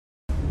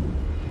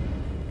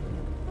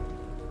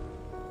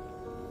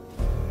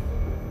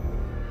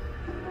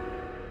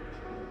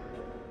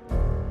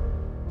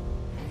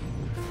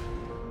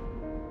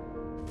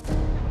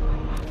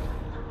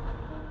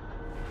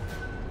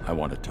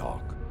want to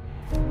talk.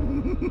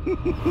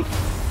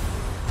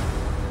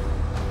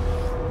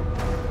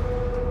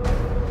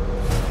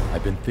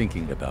 I've been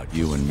thinking about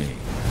you and me.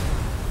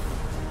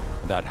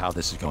 About how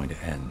this is going to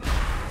end.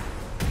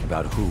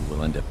 About who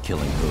will end up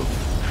killing who.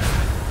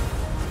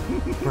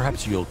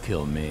 Perhaps you'll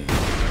kill me.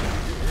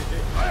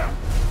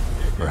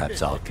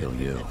 Perhaps I'll kill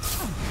you.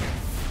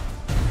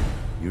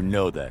 You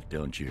know that,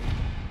 don't you?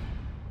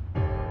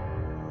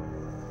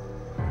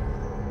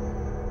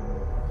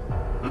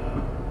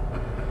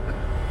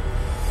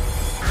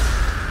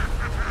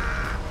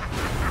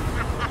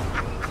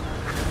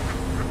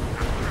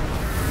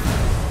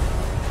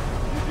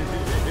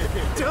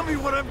 Tell me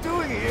what I'm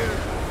doing here!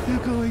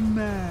 You're going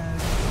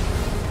mad.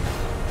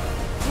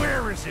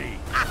 Where is he?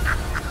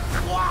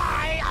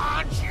 Why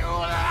aren't you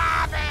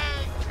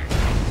laughing?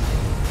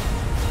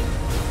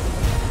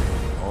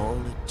 All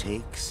it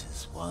takes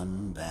is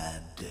one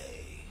bad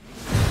day.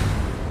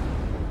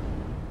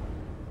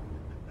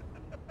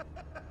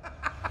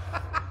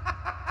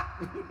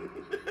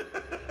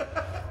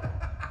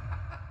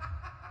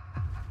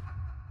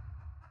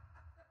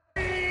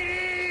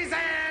 Ladies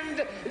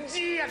and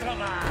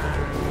gentlemen!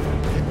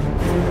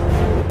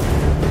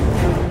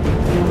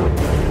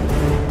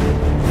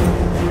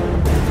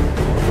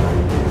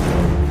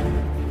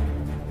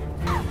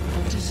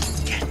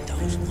 Just get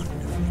those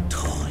wonderful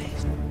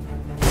toys.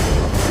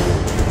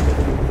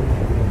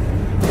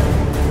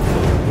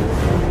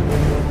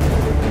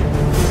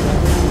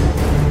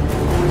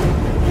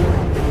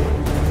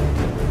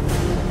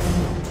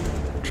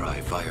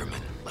 Try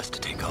fireman, less to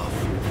take off.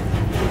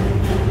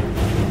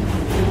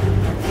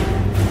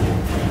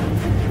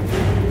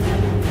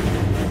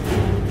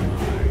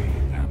 I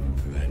am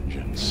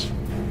vengeance.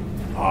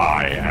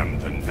 I am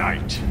the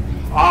Knight.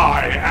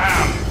 I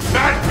am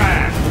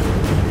Batman!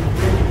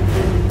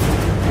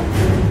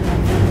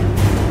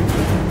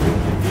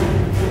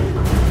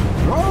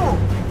 No!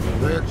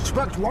 They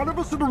expect one of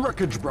us in the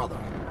wreckage, brother.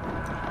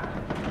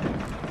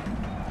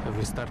 Have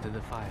we started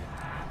the fire?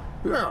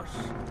 Yes.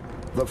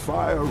 The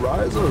fire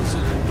rises.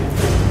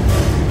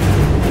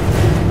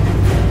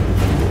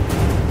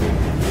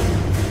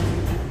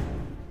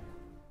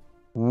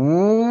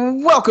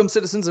 Welcome,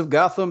 citizens of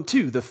Gotham,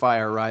 to The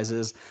Fire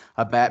Rises,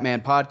 a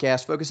Batman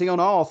podcast focusing on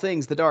all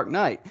things The Dark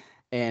Knight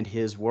and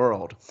his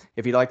world.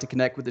 If you'd like to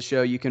connect with the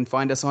show, you can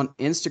find us on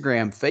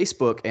Instagram,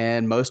 Facebook,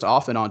 and most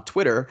often on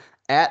Twitter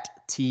at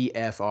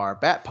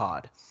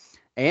TFRBatPod.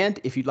 And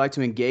if you'd like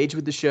to engage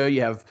with the show,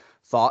 you have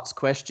thoughts,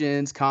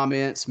 questions,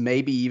 comments,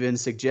 maybe even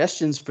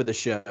suggestions for the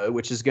show,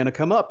 which is going to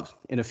come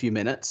up in a few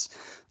minutes,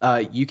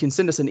 you can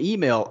send us an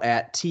email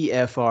at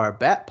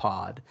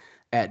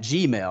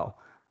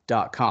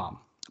tfrbatpod@gmail.com.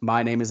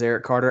 My name is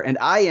Eric Carter, and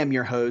I am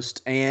your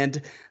host,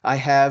 and I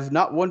have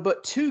not one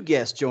but two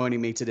guests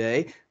joining me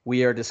today.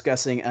 We are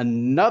discussing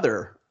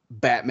another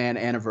Batman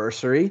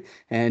anniversary,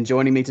 and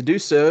joining me to do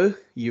so,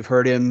 you've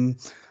heard him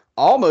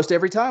almost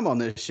every time on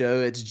this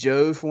show. It's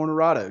Joe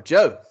Fornerato.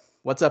 Joe,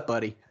 what's up,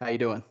 buddy? How you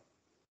doing?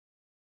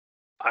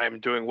 I'm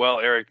doing well,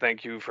 Eric.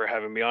 Thank you for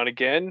having me on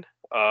again.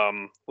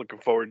 Looking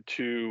forward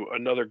to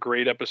another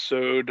great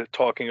episode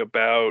talking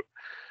about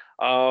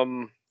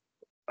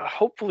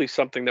hopefully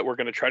something that we're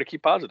going to try to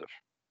keep positive.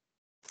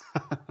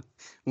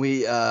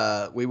 We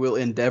will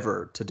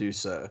endeavor to do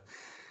so.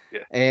 Yeah.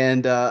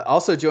 And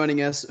also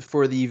joining us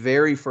for the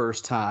very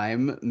first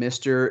time,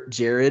 Mr.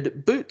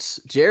 Jared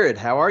Boots. Jared,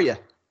 how are you?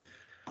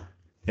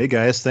 Hey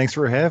guys, thanks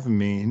for having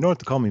me. You don't have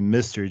to call me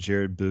Mr.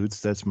 Jared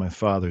Boots. That's my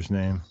father's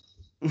name.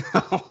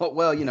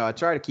 Well, I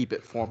try to keep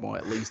it formal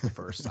at least the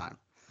first time.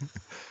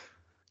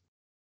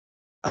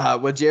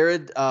 Well,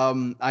 Jared,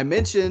 I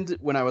mentioned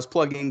when I was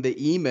plugging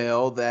the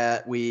email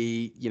that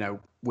we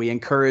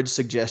encourage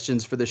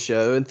suggestions for the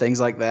show and things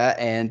like that.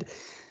 And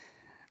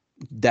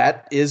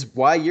that is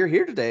why you're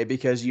here today,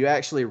 because you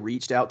actually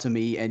reached out to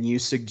me and you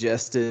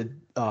suggested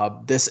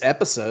this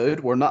episode,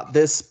 or not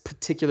this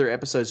particular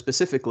episode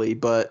specifically,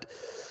 but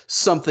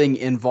something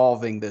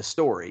involving this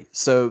story.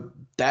 So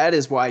that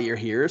is why you're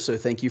here. So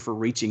thank you for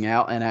reaching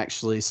out and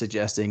actually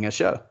suggesting a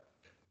show.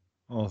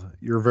 Oh,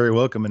 you're very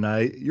welcome.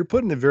 And you're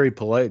putting it very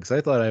polite, because I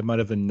thought I might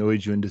have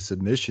annoyed you into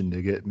submission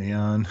to get me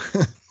on.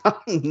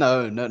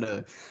 No.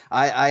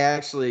 I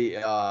actually,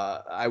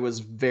 I was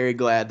very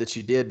glad that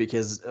you did,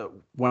 because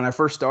when I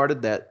first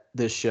started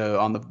this show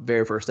on the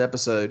very first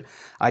episode,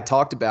 I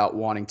talked about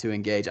wanting to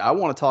engage. I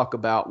want to talk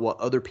about what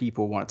other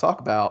people want to talk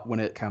about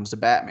when it comes to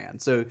Batman.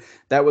 So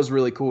that was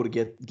really cool to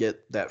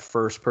get that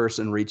first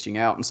person reaching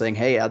out and saying,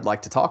 hey, I'd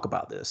like to talk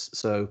about this.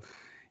 So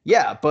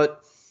yeah,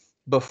 but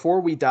before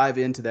we dive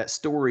into that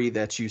story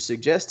that you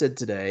suggested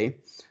today,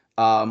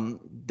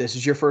 this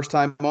is your first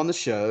time on the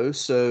show.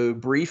 So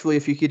briefly,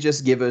 if you could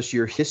just give us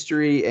your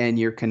history and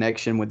your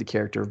connection with the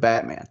character of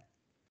Batman.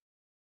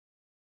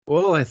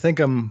 Well, I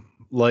think I'm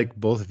like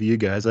both of you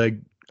guys. I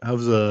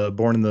was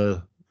born in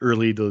the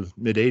early to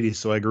mid 80s,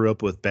 so I grew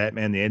up with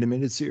Batman the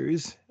Animated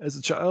Series as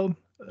a child.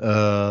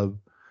 But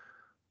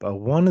I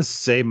want to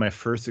say my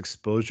first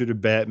exposure to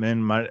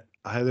Batman might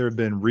either have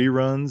been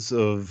reruns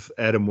of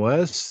Adam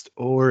West,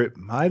 or it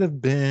might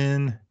have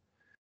been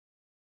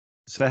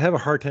So I have a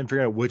hard time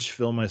figuring out which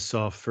film I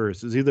saw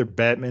first. It was either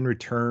Batman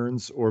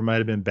Returns or it might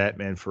have been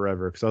Batman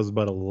Forever, because I was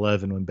about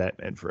 11 when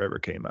Batman Forever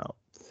came out.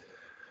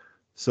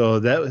 So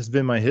that has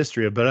been my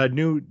history. But I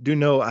do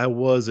know I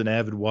was an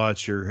avid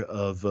watcher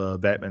of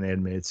Batman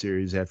animated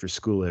series after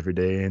school every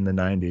day in the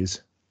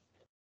 90s.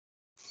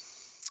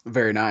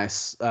 Very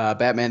nice.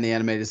 Batman the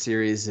Animated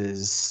Series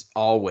is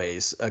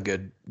always a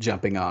good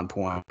jumping on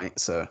point.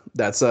 So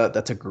that's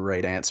a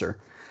great answer.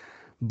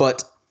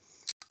 But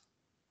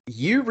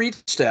you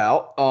reached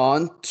out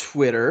on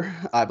Twitter,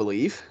 I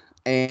believe,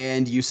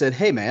 and you said,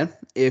 "Hey, man,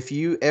 if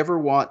you ever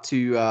want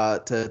to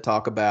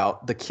talk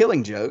about The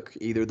Killing Joke,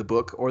 either the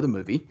book or the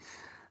movie,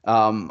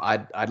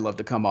 I'd love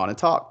to come on and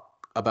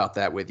talk about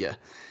that with you."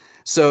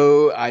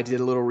 So I did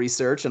a little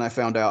research and I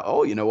found out,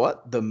 oh, you know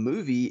what? The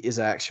movie is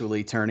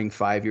actually turning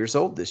 5 years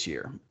old this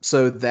year.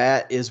 So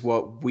that is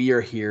what we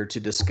are here to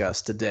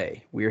discuss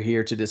today. We are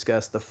here to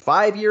discuss the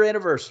 5-year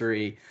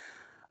anniversary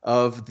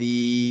of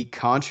the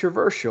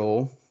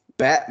controversial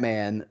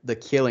Batman The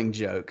Killing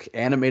Joke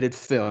animated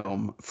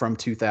film from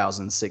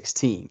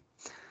 2016.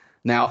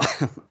 Now,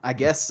 I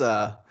guess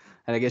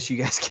you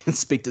guys can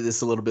speak to this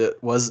a little bit.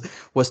 Was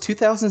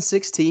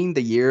 2016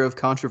 the year of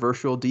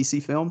controversial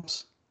DC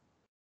films?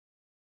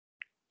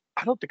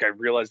 I don't think I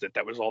realized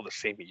that was all the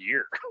same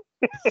year.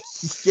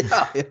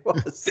 Yeah, it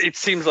was. It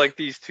seems like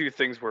these two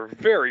things were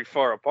very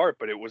far apart,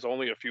 but it was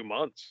only a few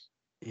months.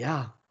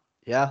 Yeah.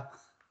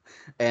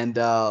 And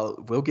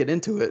we'll get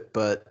into it,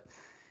 but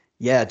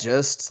yeah,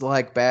 just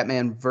like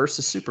Batman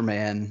versus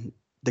Superman,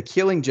 The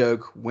Killing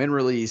Joke, when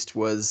released,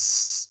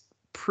 was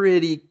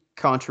pretty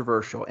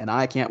controversial, and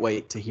I can't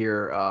wait to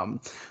hear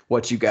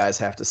what you guys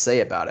have to say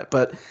about it.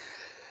 But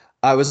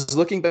I was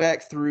looking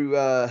back through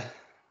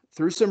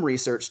some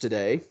research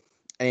today,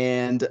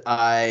 and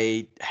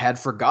I had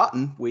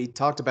forgotten, we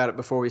talked about it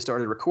before we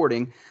started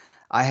recording,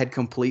 I had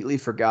completely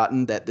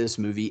forgotten that this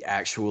movie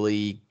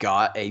actually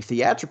got a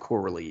theatrical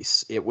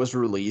release. It was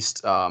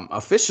released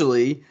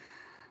officially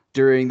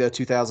during the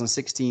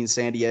 2016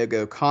 San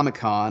Diego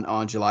Comic-Con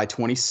on July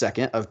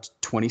 22nd of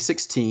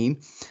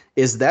 2016.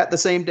 Is that the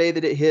same day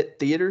that it hit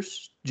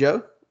theaters,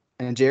 Joe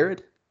and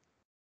Jared?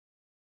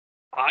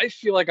 I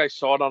feel like I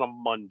saw it on a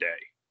Monday.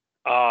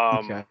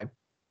 Okay.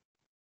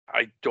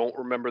 I don't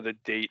remember the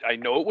date. I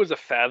know it was a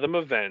Fathom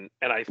event,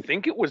 and I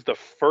think it was the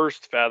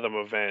first Fathom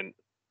event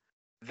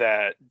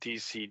that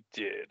DC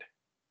did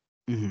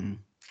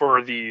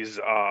for these,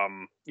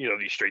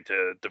 these straight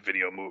to the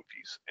video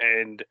movies.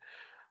 And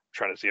I'm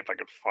trying to see if I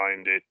can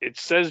find it. It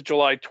says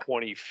July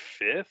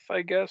 25th,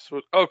 I guess.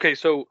 Okay,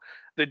 so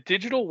the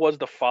digital was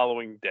the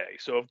following day.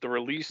 So if the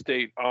release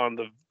date on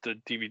the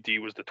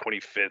DVD was the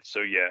 25th,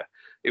 so yeah,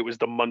 it was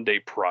the Monday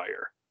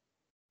prior.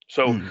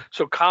 So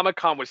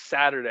Comic-Con was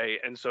Saturday,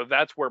 and so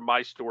that's where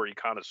my story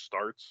kind of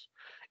starts,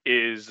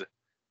 is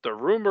the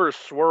rumors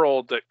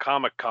swirled at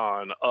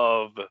Comic-Con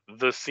of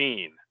the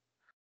scene,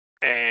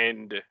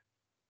 and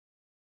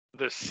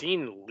the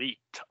scene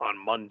leaked on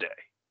Monday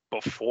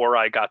before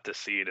I got to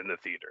see it in the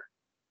theater.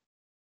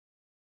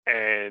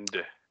 And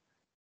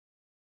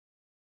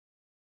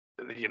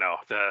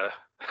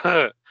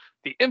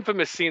the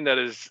infamous scene that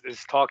is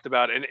talked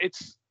about, and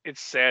it's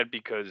sad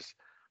because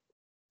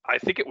I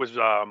think it was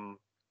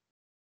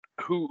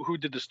who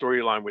did the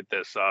storyline with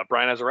this?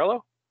 Brian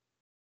Azzarello?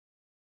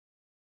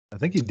 I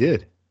think he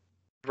did.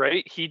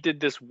 Right? He did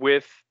this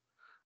with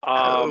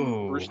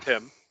Bruce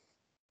Timm.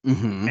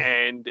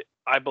 And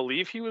I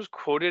believe he was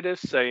quoted as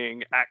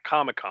saying at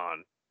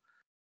Comic-Con,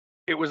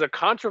 it was a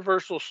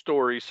controversial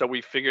story, so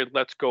we figured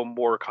let's go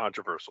more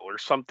controversial, or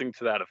something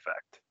to that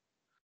effect.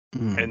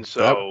 And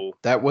so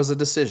that was a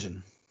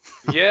decision.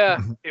 Yeah,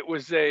 it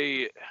was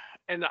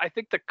and I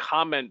think the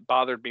comment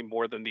bothered me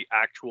more than the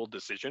actual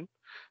decision,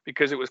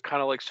 because it was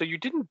kind of like, so you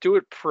didn't do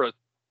it for a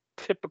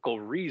typical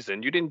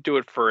reason. You didn't do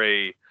it for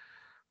a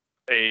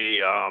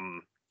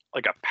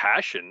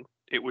passion.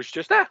 It was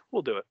just,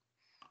 we'll do it.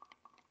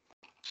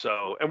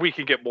 So, and we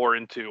can get more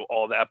into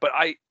all that, but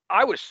I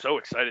was so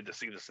excited to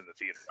see this in the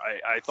theater.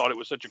 I thought it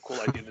was such a cool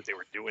idea that they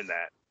were doing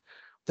that.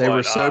 They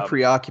were so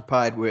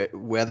preoccupied with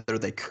whether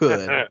they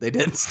could, they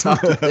didn't stop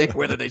to think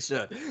whether they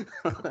should.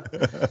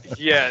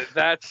 Yeah,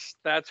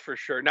 that's for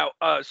sure. Now,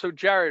 so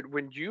Jared,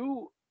 when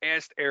you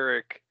asked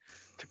Eric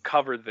to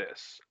cover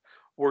this,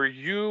 were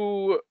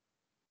you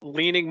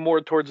leaning more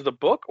towards the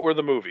book or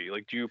the movie?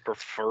 Like, do you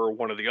prefer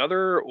one or the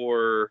other,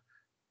 or?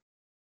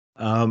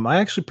 I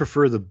actually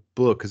prefer the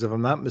book, because if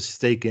I'm not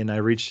mistaken, I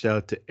reached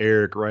out to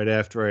Eric right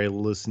after I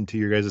listened to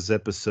your guys'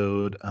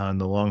 episode on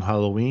The Long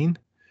Halloween.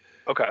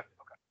 Okay.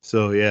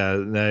 So yeah,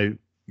 now you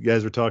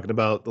guys were talking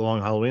about The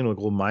Long Halloween.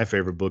 Well, my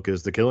favorite book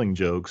is The Killing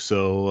Joke.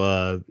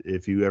 So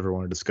if you ever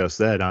want to discuss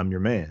that, I'm your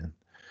man.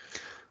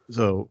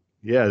 So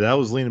yeah, that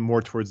was leaning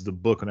more towards the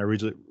book when I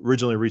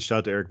originally reached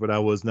out to Eric, but I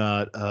was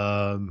not.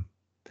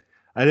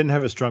 I didn't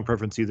have a strong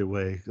preference either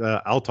way.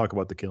 I'll talk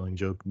about The Killing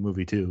Joke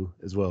movie too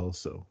as well.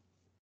 So.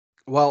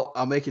 Well,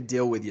 I'll make a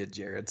deal with you,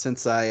 Jared.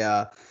 Since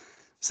I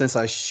since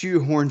I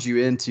shoehorned you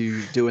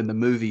into doing the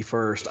movie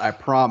first, I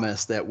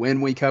promise that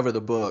when we cover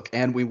the book,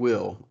 and we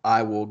will,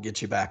 I will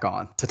get you back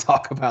on to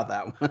talk about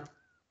that one.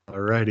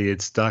 Alrighty,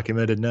 it's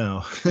documented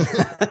now.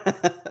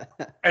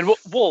 And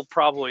we'll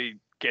probably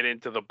get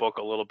into the book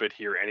a little bit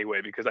here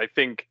anyway, because I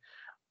think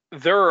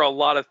there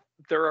are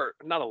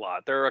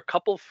a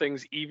couple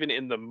things even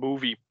in the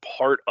movie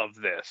part of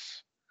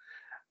this.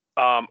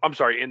 I'm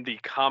sorry, in the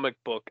comic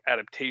book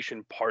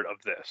adaptation part of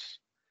this,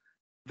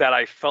 that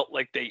I felt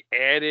like they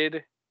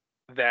added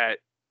that,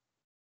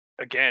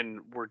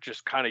 again, were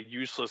just kind of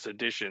useless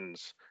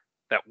additions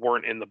that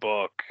weren't in the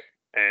book,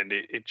 and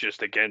it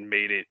just, again,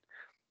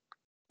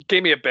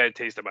 gave me a bad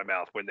taste in my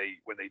mouth when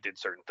they did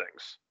certain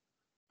things.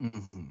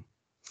 Mm-hmm.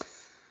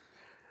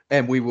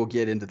 And we will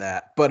get into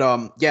that.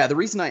 But yeah, the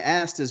reason I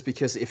asked is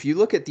because if you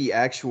look at the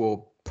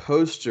actual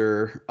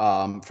poster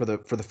for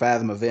the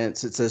Fathom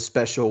events, it says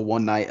special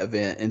one night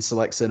event in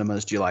select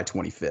cinemas July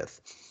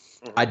 25th.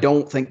 Mm-hmm. I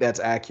don't think that's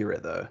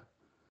accurate though,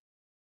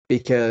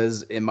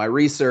 because in my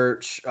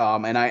research,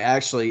 and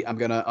I'm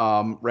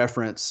gonna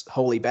reference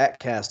Holy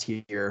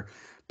Backcast here,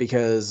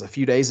 because a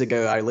few days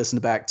ago I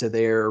listened back to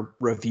their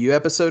review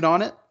episode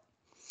on it,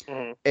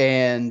 mm-hmm.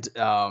 and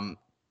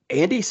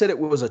Andy said it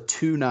was a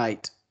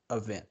 2-night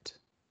event.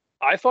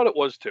 I thought it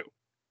was too.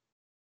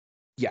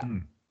 Yeah.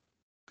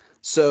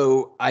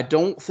 So I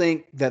don't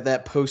think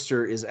that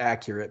poster is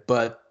accurate,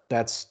 but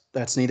that's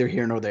neither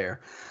here nor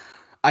there.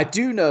 I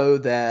do know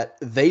that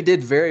they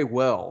did very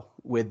well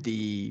with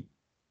the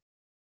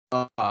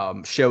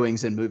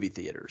showings in movie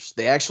theaters.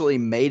 They actually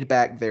made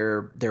back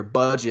their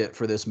budget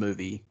for this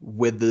movie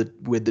with the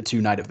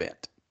 2-night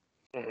event.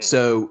 Mm-hmm.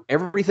 So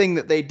everything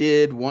that they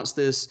did once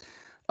this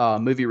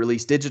movie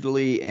released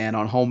digitally and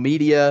on home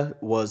media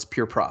was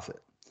pure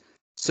profit.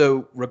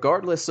 So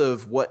regardless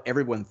of what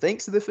everyone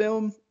thinks of the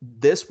film,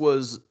 this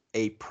was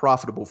a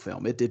profitable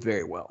film. It did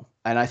very well.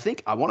 And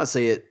I want to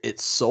say it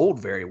sold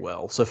very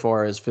well so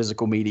far as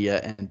physical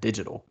media and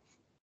digital.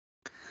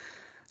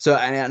 So,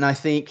 and I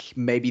think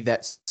maybe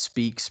that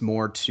speaks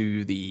more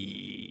to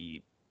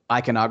the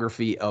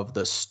iconography of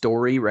the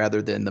story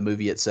rather than the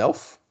movie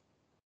itself.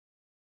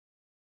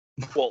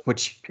 Well,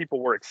 which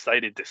people were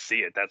excited to see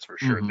it, that's for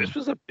sure. Mm-hmm. This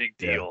was a big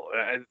deal.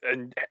 Yeah.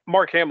 And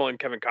Mark Hamill and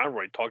Kevin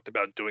Conroy talked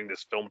about doing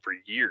this film for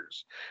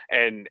years.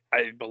 And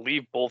I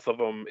believe both of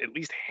them, at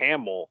least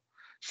Hamill,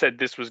 said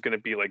this was going to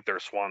be like their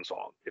swan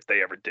song if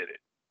they ever did it.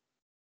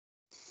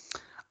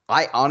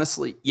 I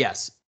honestly,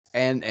 yes.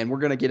 And we're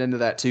going to get into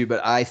that too,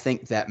 but I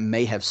think that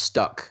may have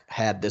stuck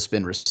had this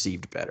been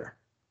received better.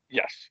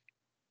 Yes.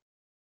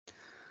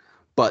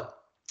 But,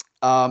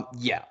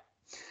 yeah.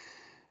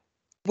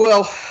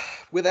 Well,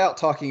 without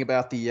talking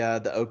about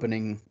the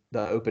opening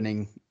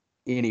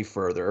any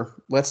further,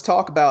 let's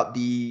talk about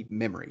the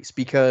memories,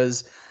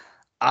 because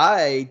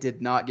I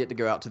did not get to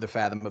go out to the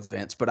Fathom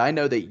events, but I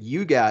know that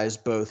you guys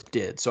both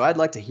did. So I'd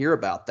like to hear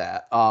about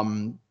that.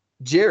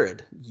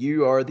 Jared,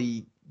 you are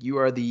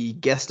the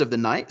guest of the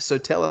night. So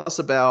tell us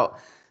about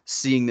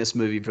seeing this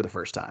movie for the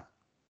first time.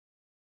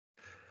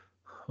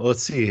 Well,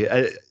 let's see.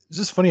 It's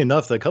just funny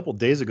enough that a couple of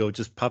days ago, it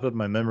just popped up in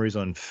my memories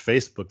on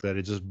Facebook that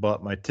I just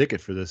bought my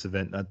ticket for this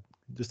event, not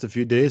just a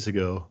few days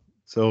ago.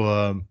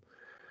 So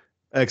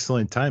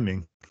excellent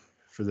timing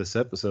for this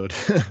episode.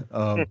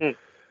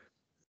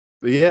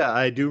 But yeah,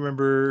 I do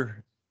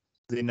remember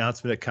the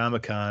announcement at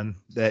Comic-Con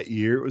that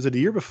year. Was it a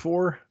year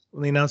before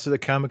when they announced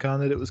at Comic-Con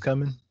that it was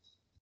coming?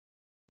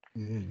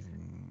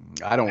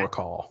 I don't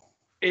recall.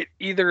 It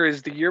either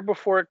is the year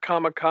before at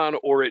Comic-Con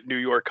or at New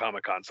York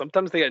Comic-Con.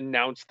 Sometimes they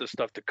announce the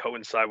stuff to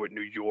coincide with New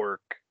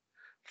York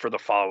for the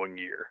following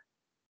year,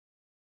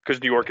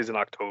 because New York is in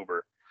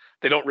October.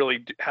 They don't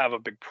really have a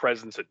big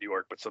presence at New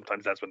York, but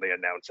sometimes that's when they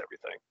announce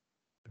everything.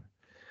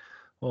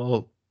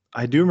 Well,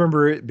 I do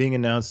remember it being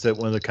announced at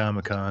one of the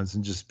Comic-Cons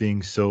and just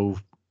being so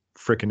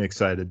freaking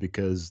excited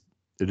because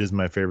it is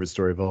my favorite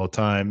story of all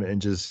time,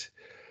 and just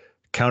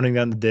counting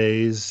down the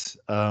days.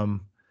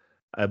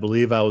 I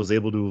believe I was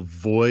able to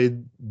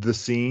avoid the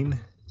scene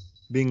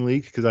being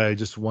leaked because I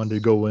just wanted to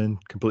go in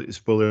completely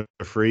spoiler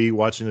free,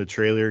 watching the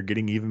trailer,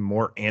 getting even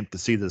more amped to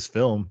see this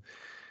film,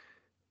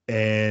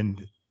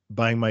 and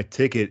buying my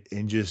ticket,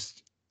 and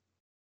just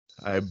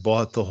I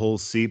bought the whole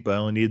seat, but I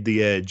only needed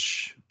the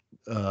edge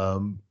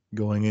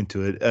going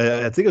into it.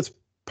 I think it's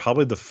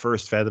probably the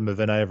first Fathom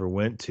event I ever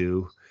went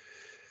to.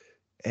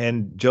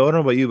 And Joe, I don't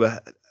know about you,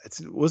 but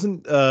it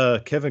wasn't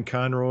Kevin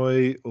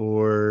Conroy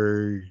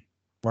or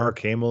Mark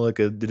Hamill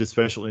did a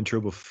special intro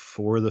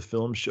before the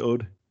film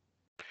showed?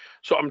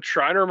 So I'm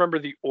trying to remember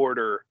the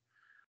order.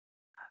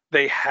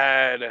 They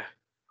had,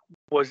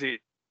 was it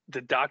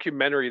the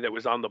documentary that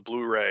was on the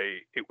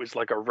Blu-ray? It was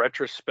like a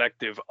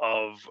retrospective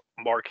of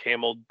Mark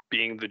Hamill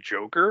being the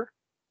Joker,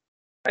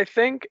 I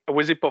think.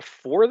 Was it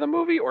before the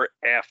movie or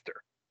after?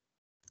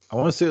 I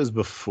want to say it was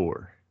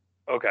before.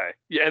 Okay.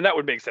 Yeah, and that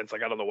would make sense.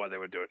 Like, I don't know why they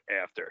would do it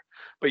after.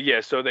 But yeah,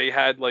 so they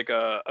had like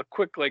a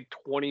quick, like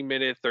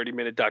 20-minute,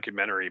 30-minute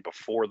documentary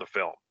before the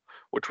film,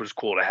 which was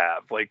cool to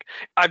have. Like,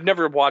 I've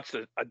never watched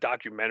a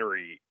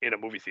documentary in a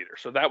movie theater,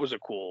 so that was a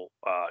cool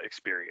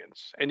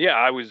experience. And yeah,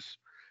 I was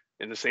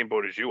in the same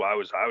boat as you. I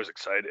was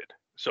excited.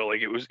 So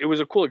like it was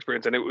a cool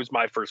experience, and it was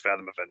my first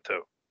Fathom event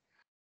too.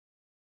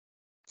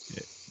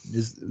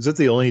 Is that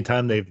the only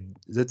time is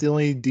that the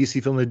only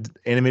DC film,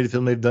 animated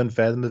film they've done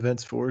Fathom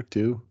events for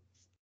too?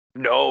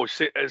 No,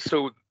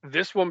 so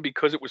this one,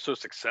 because it was so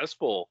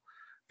successful,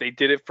 they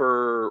did it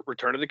for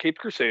Return of the Caped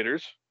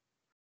Crusaders.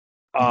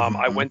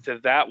 I went to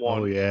that one.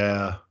 Oh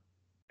yeah.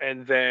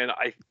 And then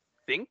I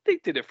think they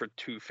did it for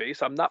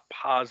Two-Face. I'm not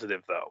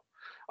positive though.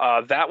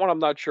 That one I'm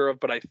not sure of,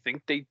 but I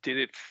think they did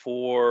it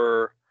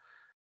for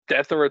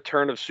Death and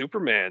Return of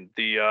Superman.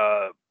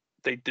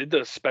 They did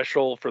the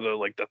special for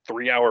the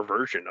 3-hour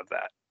version of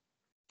that.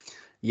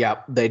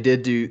 Yeah, they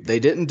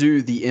didn't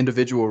do the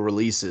individual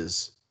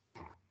releases,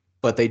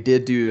 but they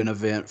did do an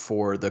event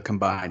for the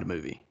combined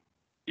movie.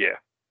 Yeah.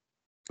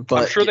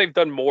 But I'm sure they've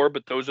done more,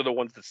 but those are the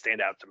ones that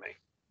stand out to me.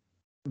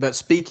 But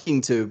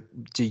speaking to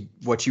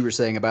what you were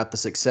saying about the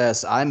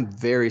success, I'm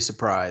very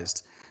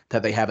surprised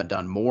that they haven't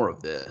done more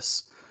of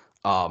this.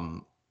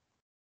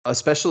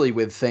 Especially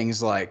with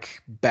things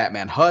like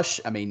Batman Hush.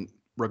 I mean,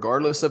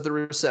 regardless of the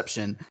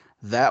reception,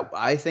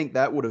 I think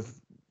that would have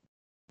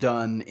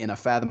done in a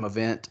Fathom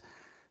event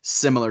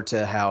similar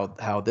to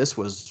how this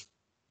was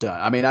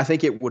done. I mean, I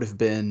think it would have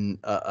been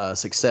a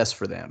success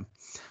for them.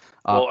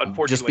 Well,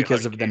 unfortunately, just because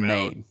Hush of the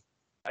name.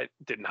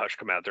 Didn't Hush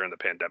come out during the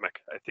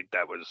pandemic? I think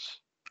that was.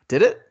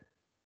 Did it?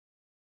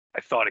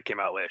 I thought it came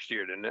out last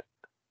year, didn't it?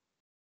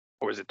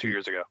 Or was it 2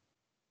 years ago?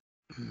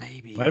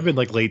 Maybe. Might have been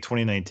like late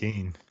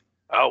 2019.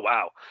 Oh,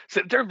 wow.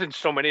 So there have been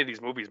so many of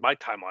these movies. My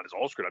timeline is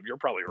all screwed up. You're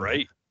probably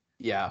right.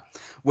 Yeah.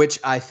 Which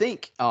I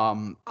think,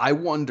 I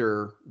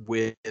wonder,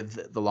 with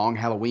The Long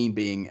Halloween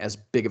being as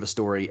big of a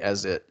story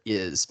as it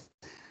is,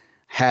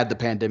 had the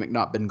pandemic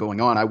not been going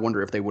on, I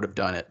wonder if they would have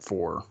done it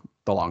for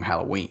The Long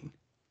Halloween.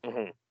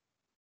 Mm-hmm.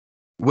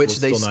 Which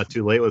still not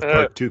too late with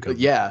part 2 coming.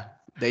 Yeah.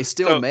 They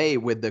still may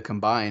with the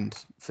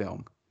combined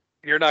film.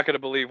 You're not going to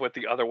believe what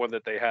the other one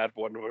that they had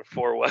one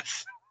for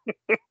was.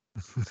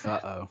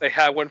 Uh-oh. They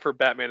had one for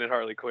Batman and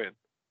Harley Quinn.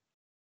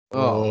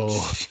 Oh,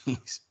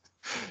 jeez.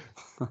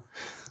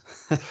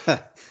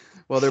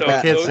 Well, they're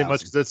I can't say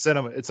much because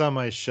it's on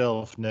my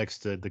shelf next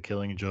to The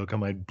Killing Joke on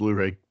my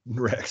Blu-ray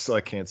rack, so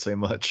I can't say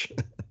much.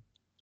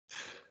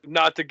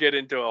 Not to get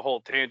into a whole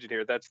tangent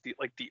here, that's the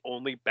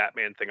only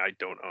Batman thing I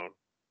don't own.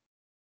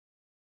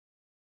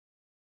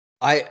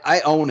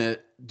 I own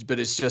it, but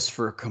it's just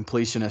for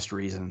completionist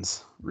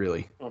reasons,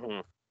 really. Mm-hmm.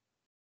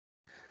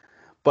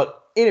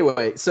 But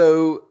anyway,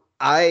 so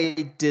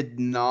I did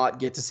not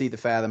get to see the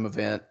Fathom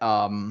event.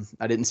 I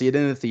didn't see it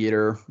in the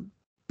theater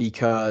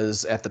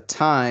because at the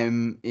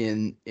time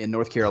in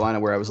North Carolina,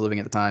 where I was living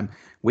at the time,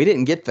 we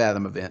didn't get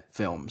Fathom event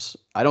films.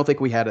 I don't think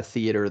we had a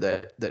theater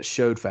that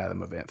showed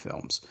Fathom event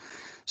films.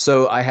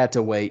 So I had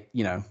to wait,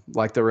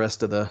 like the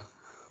rest of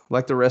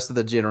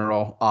the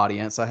general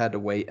audience, I had to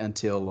wait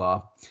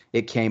until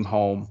it came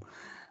home.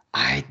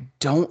 I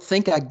don't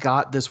think I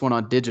got this one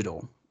on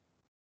digital.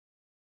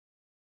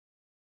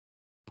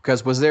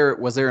 Because was there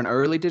an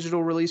early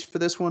digital release for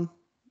this one?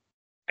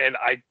 And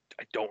I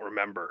don't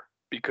remember,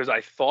 because I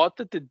thought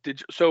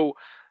that so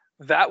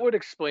that would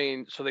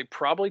explain. So they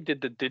probably did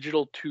the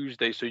digital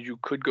Tuesday, so you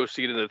could go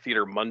see it in the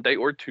theater Monday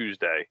or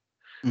Tuesday.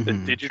 Mm-hmm. The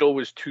digital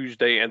was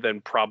Tuesday, and then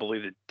probably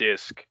the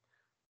disc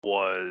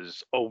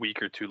was a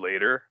week or two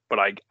later, but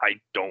I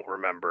don't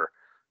remember.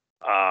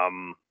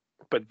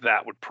 But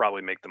that would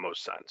probably make the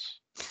most sense.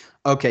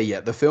 Okay, yeah.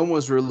 The film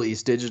was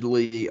released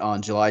digitally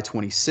on July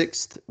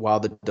 26th, while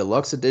the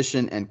deluxe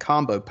edition and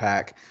combo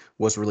pack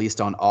was released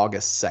on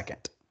August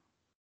 2nd.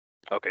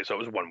 Okay, so it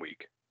was 1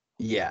 week.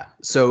 Yeah.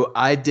 So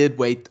I did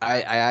wait.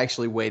 I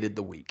actually waited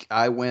the week.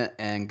 I went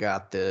and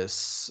got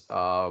this.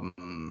 I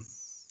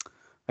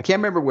can't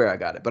remember where I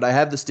got it, but I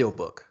have the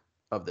steelbook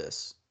of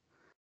this.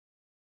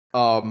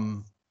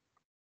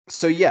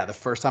 So yeah, the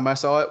first time I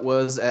saw it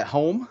was at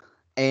home.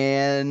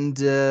 And,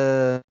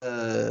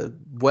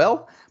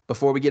 well,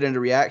 before we get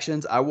into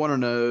reactions, I want to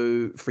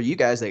know, for you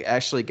guys that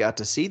actually got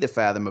to see the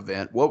Fathom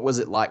event, what was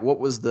it like? What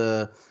was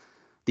the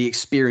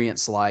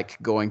experience like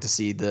going to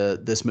see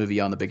this movie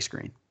on the big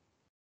screen?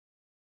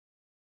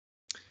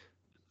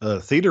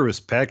 Theater was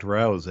packed where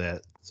I was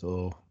at,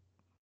 so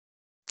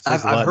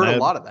I've heard a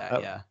lot of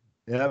that. Yeah.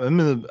 Yeah, I'm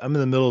in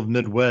the middle of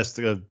Midwest,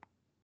 a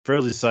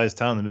fairly sized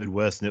town in the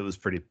Midwest, and it was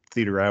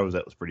theater I was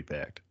at was pretty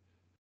packed.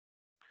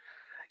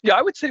 Yeah,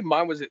 I would say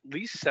mine was at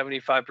least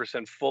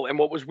 75% full. And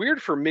what was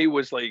weird for me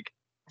was,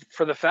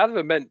 for the Fathom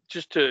event,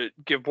 just to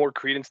give more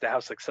credence to how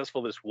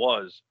successful this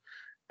was,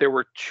 there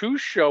were 2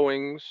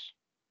 showings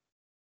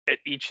at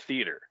each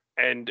theater.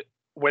 And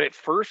when it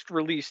first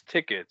released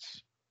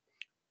tickets,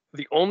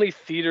 the only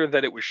theater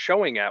that it was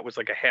showing at was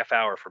a half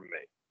hour from me,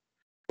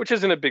 which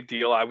isn't a big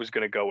deal. I was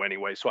going to go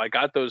anyway. So I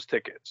got those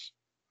tickets.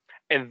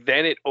 And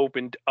then it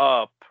opened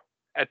up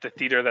at the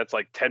theater that's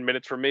 10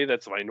 minutes from me.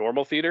 That's my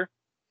normal theater.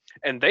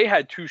 And they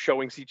had 2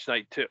 showings each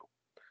night too.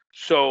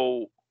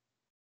 So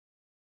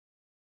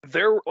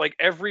there,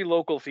 every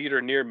local theater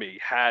near me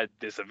had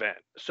this event.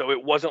 So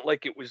it wasn't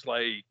it was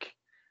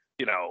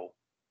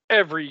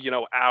every,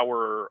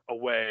 hour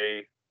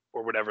away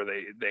or whatever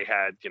they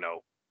had,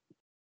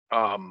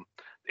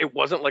 it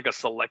wasn't like a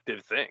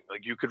selective thing.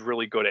 Like you could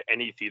really go to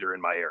any theater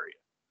in my area.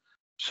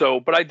 So,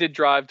 but I did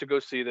drive to go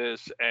see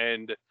this,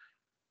 and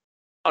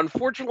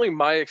unfortunately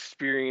my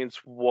experience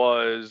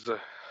was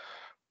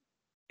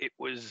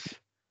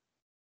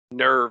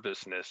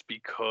nervousness,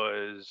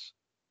 because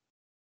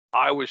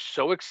I was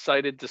so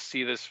excited to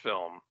see this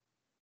film,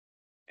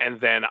 and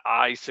then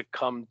I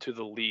succumbed to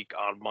the leak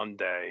on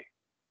Monday,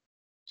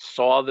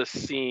 saw the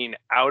scene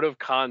out of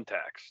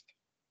context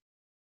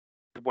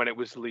when it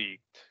was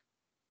leaked.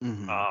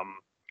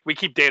 We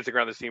keep dancing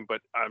around the scene,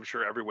 but I'm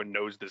sure everyone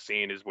knows the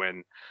scene is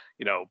when,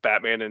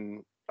 Batman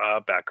and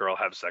Batgirl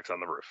have sex on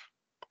the roof.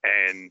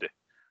 And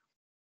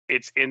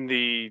it's in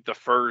the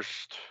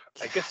first,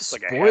 I guess it's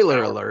like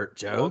spoiler alert,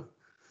 Joe.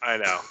 I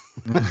know.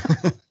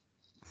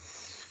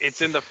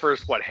 It's in the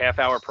first,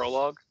 half-hour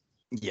prologue?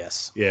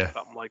 Yes. Yeah.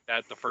 Something like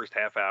that, the first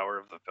half hour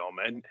of the film.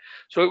 And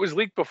so it was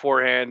leaked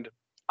beforehand.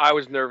 I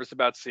was nervous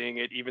about seeing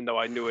it, even though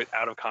I knew it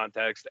out of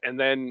context. And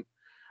then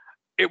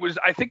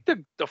I think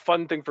the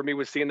fun thing for me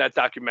was seeing that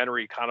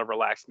documentary kind of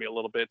relaxed me a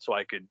little bit, so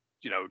I could,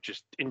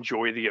 just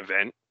enjoy the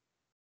event.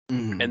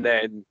 And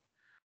then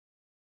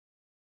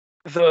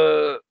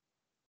the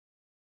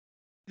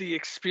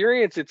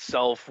experience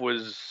itself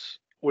was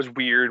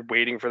weird,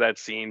 waiting for that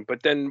scene.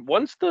 But then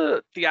once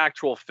the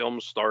actual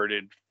film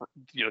started,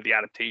 the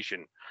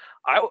adaptation,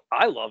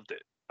 I loved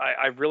it.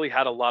 I really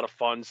had a lot of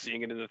fun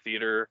seeing it in the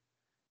theater,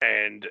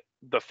 and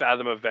the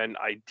Fathom event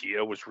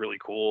idea was really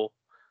cool.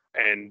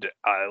 And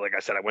like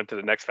I said, I went to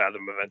the next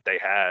Fathom event they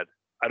had.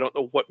 I don't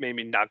know what made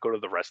me not go to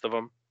the rest of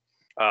them.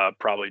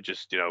 Probably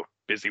just,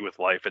 busy with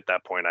life at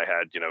that point. I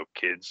had,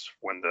 kids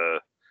when the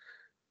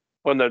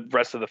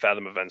rest of the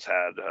Fathom events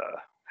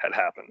had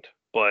happened.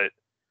 But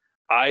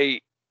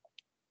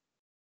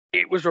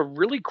it was a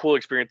really cool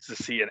experience to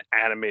see an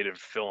animated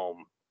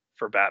film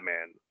for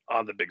Batman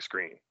on the big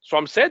screen. So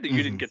I'm sad that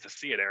you didn't get to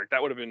see it, Eric.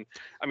 That would have been,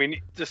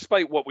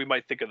 despite what we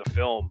might think of the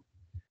film,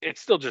 it's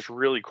still just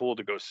really cool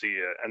to go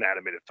see an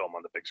animated film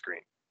on the big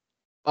screen.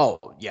 Oh,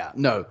 yeah.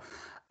 No.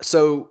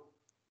 So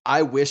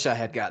I wish I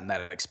had gotten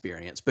that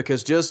experience,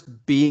 because just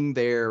being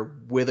there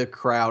with a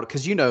crowd,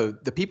 because,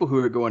 the people who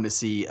are going to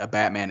see a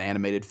Batman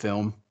animated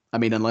film,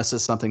 unless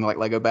it's something like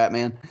Lego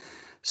Batman,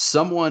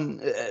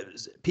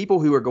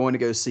 people who are going to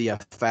go see a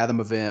Fathom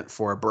event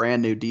for a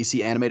brand new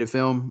DC animated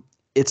film,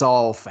 it's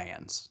all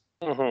fans.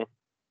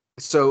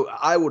 So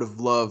I would have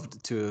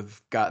loved to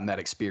have gotten that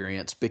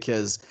experience,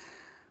 because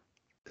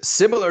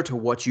similar to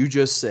what you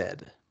just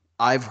said,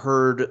 I've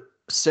heard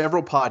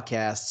several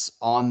podcasts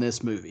on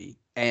this movie,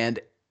 and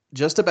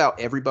just about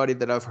everybody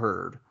that I've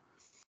heard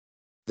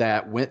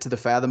that went to the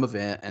Fathom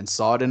event and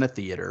saw it in a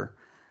theater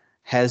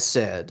has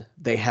said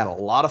they had a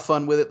lot of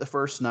fun with it the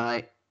first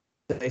night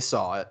that they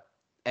saw it,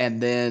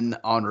 and then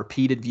on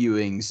repeated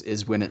viewings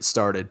is when it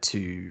started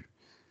to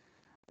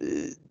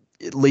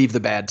leave the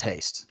bad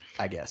taste,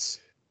 I guess.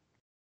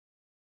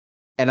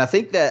 And I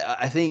think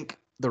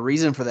the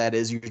reason for that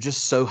is you're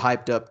just so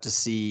hyped up to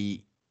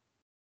see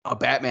a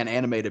Batman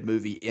animated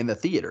movie in the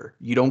theater.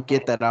 You don't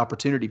get that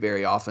opportunity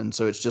very often,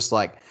 so it's just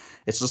like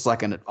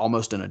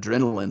almost an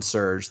adrenaline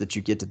surge that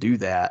you get to do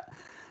that.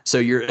 So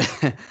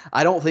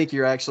I don't think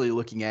you're actually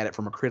looking at it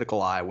from a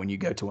critical eye when you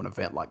go to an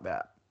event like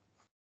that.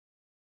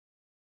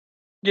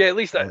 Yeah, at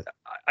least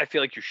I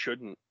feel like you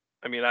shouldn't.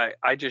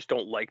 I just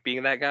don't like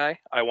being that guy.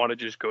 I want to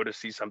just go to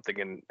see something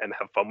and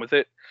have fun with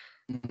it.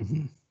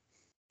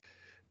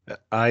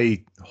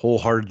 I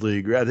wholeheartedly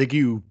agree. I think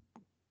you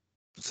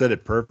said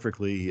it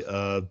perfectly.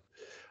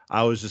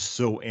 I was just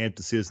so amped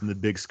to see this in the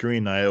big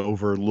screen. I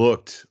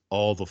overlooked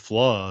all the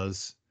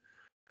flaws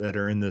that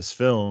are in this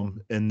film.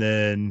 And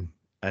then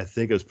I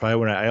think it was probably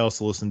when I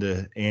also listened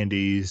to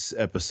Andy's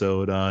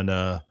episode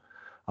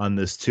on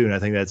this too. And I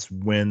think that's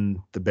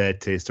when the bad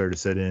taste started to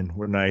set in,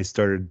 when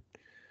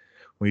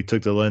he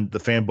took the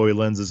fanboy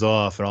lenses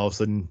off, and all of a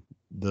sudden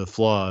the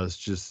flaws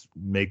just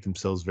make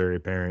themselves very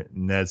apparent.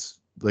 And that's,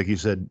 like you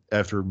said,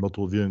 after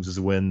multiple viewings is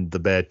when the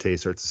bad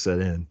taste starts to set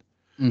in.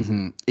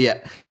 Yeah.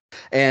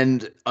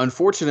 And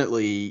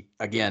unfortunately,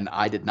 again,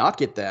 I did not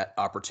get that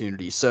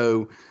opportunity.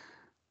 So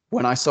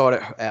when I saw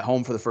it at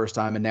home for the first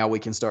time, and now we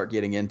can start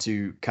getting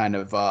into kind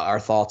of our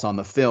thoughts on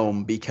the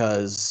film,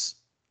 because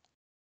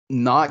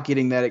not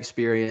getting that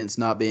experience,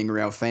 not being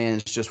around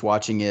fans, just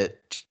watching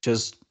it,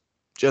 just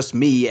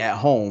me at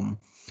home,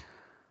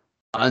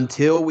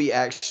 until we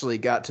actually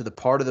got to the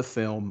part of the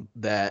film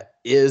that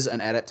is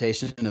an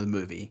adaptation of the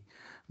movie,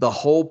 the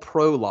whole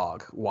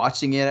prologue,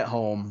 watching it at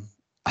home,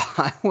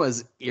 I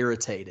was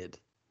irritated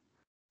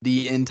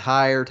the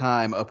entire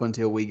time up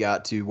until we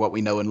got to what we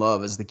know and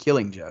love as the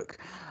Killing Joke.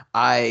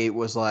 I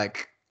was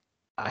like,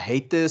 I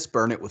hate this,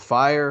 burn it with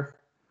fire.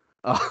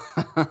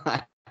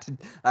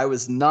 I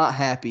was not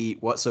happy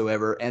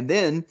whatsoever. And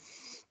then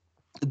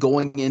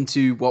going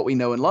into what we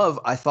know and love,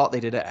 I thought they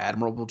did an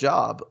admirable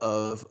job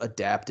of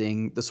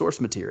adapting the source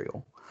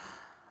material.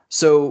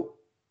 So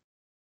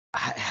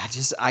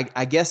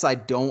I guess I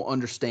don't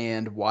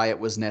understand why it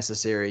was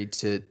necessary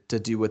to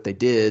do what they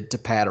did to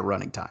pad a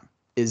running time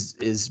is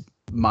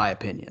my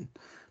opinion.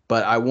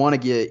 But I want to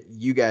get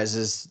you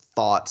guys'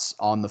 thoughts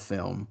on the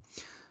film,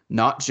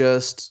 not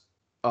just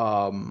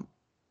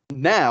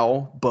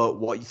now, but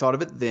what you thought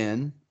of it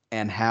then,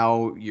 and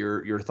how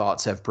your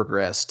thoughts have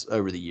progressed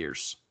over the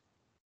years.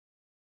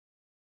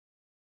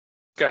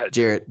 Go ahead,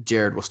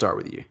 Jared. We'll start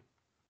with you.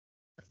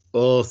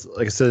 Well,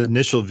 like I said,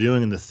 initial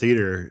viewing in the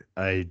theater,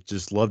 I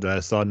just loved it. I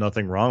saw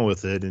nothing wrong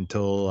with it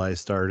until I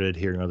started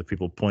hearing other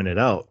people point it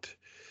out.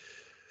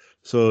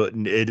 So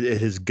it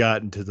has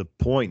gotten to the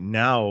point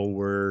now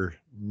where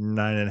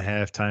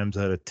 9.5 times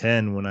out of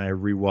 10, when I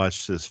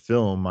rewatch this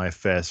film, I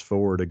fast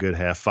forward a good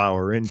half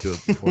hour into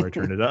it before I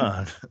turn it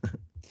on.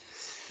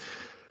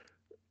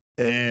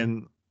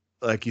 And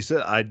like you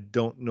said, I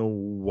don't know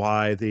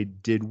why they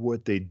did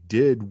what they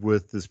did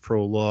with this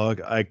prologue.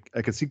 I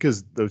can see,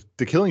 because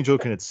the Killing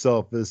Joke in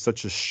itself is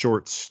such a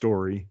short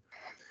story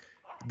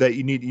that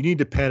you need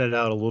to pad it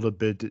out a little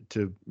bit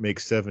to make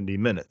 70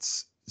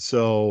 minutes.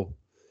 So,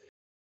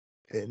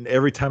 and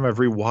every time I've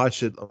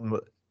rewatched it,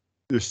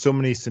 there's so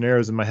many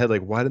scenarios in my head.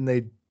 Like, why didn't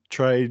they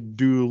try to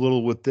do a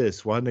little with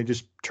this? Why didn't they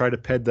just try to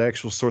pad the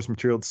actual source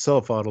material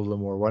itself out a little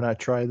more? Why not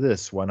try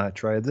this? Why not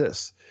try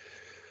this?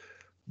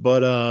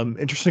 But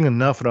interesting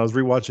enough, when I was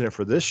rewatching it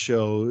for this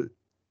show,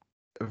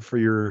 for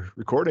your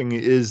recording,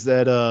 is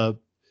that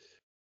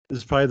this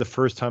is probably the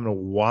first time in a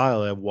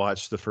while I've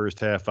watched the first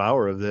half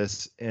hour of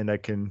this, and I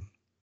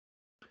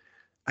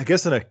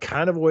guess in a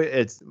kind of way,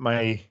 it's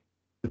my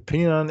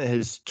opinion on it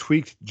has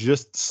tweaked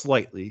just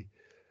slightly,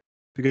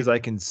 because I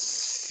can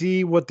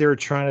see what they're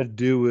trying to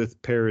do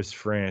with Paris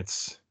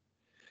France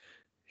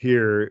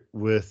here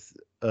with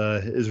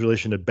his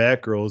relation to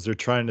Batgirl. They're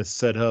trying to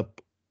set up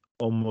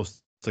almost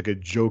like a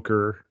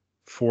Joker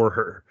for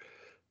her,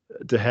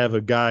 to have a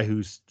guy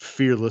who's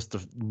fearless,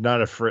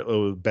 not afraid.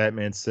 Oh,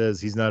 Batman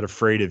says he's not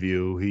afraid of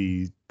you.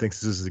 He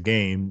thinks this is a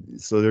game.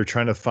 So they're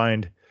trying to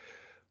find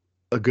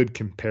a good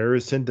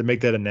comparison to make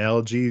that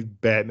analogy,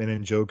 Batman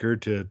and Joker,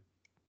 to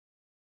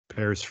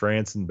Paris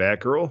France and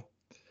Batgirl.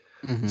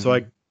 Mm-hmm.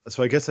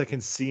 So I guess I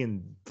can see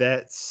in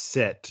that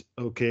set,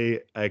 okay,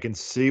 I can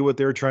see what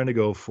they were trying to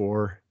go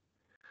for,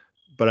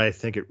 but I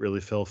think it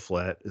really fell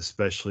flat,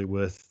 especially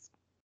with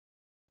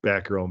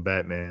Batgirl and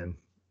Batman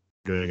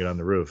doing it on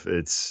the roof.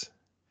 It's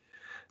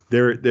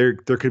there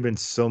could have been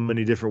so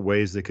many different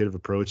ways they could have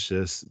approached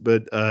this,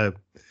 but I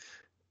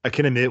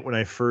can admit, when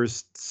I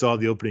first saw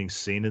the opening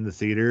scene in the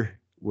theater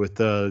with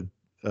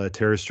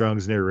Tara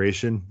Strong's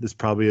narration, this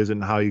probably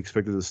isn't how you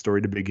expected the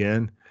story to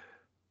begin.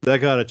 That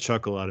got a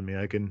chuckle out of me.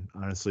 I can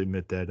honestly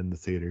admit that in the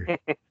theater.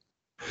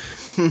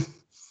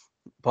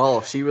 Paul,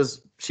 she was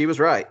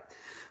right.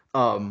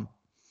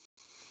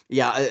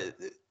 Yeah.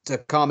 To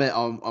comment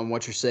on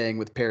what you're saying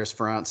with Paris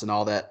France and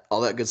all that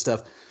good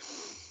stuff,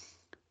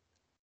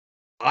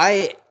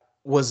 I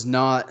was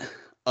not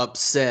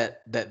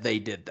upset that they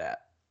did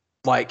that.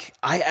 Like,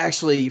 I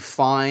actually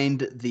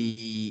find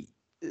the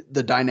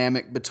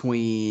dynamic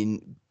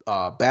between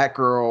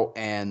Batgirl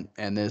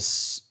and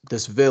this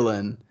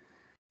villain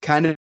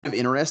kind of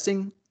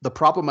interesting. The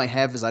problem I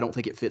have is I don't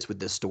think it fits with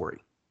this story.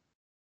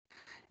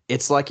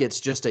 It's like it's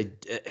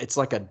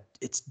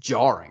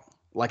jarring.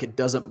 Like, it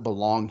doesn't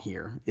belong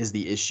here is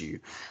the issue.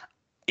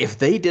 If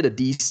they did a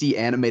DC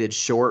animated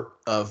short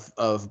of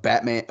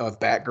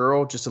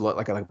Batgirl, just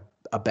like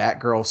a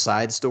Batgirl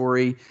side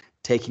story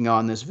taking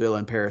on this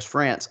villain Paris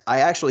France, I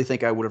actually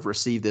think I would have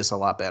received this a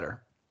lot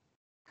better.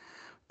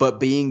 But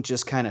being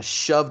just kind of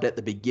shoved at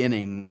the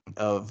beginning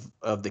of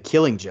the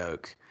Killing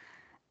Joke,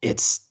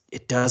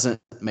 it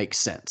doesn't make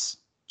sense.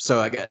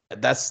 So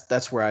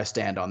that's where I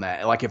stand on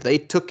that. Like, if they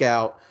took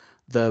out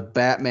the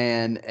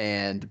Batman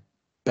and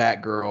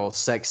Batgirl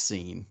sex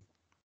scene,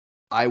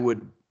 I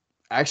would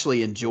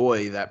actually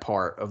enjoy that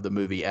part of the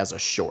movie as a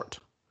short.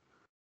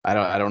 I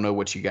don't know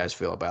what you guys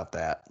feel about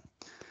that.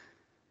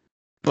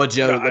 But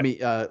Joe,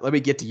 let me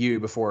get to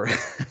you before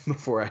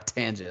I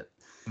tangent.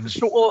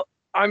 So, well,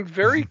 I'm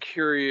very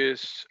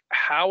curious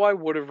how I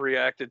would have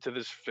reacted to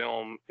this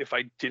film if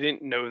I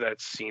didn't know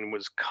that scene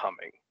was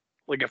coming.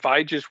 Like, if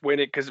I just went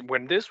it, because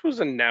when this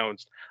was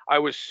announced, I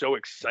was so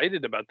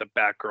excited about the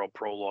Batgirl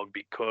prologue,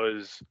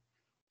 because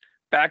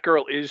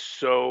Batgirl is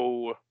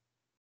so,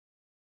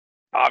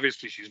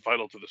 obviously she's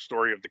vital to the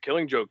story of the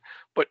Killing Joke,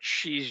 but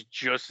she's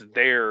just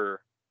there,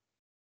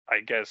 I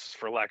guess,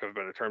 for lack of a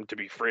better term, to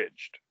be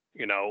fridged.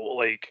 You know,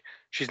 like,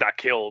 she's not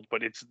killed,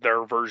 but it's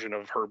their version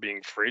of her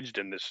being fridged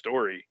in this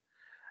story.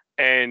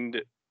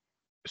 And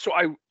so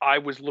I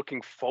was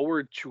looking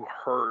forward to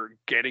her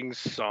getting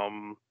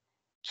some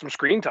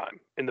screen time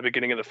in the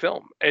beginning of the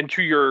film. And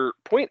to your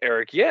point,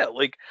 Eric, yeah,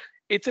 like,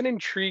 it's an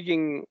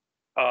intriguing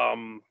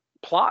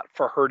plot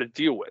for her to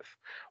deal with.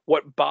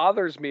 What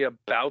bothers me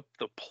about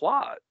the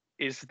plot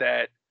is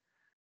that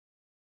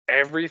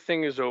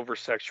everything is over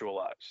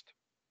sexualized.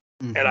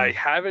 Mm-hmm.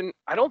 And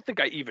I don't think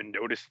I even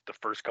noticed it the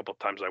first couple of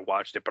times I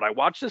watched it, but I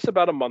watched this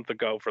about a month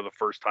ago for the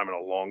first time in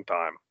a long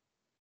time.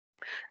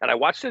 And I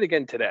watched it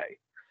again today.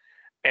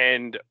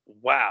 And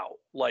wow,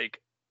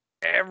 like,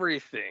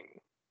 everything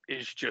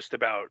is just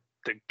about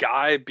the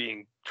guy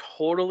being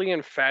totally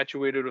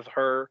infatuated with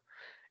her.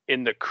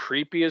 in the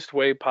creepiest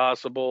way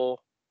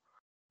possible.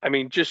 I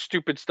mean, just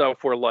stupid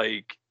stuff where,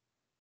 like,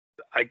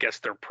 I guess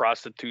they're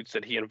prostitutes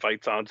that he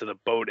invites onto the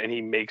boat and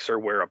he makes her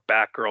wear a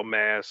Batgirl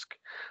mask.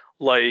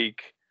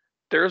 Like,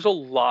 there's a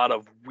lot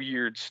of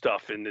weird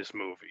stuff in this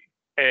movie.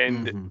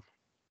 And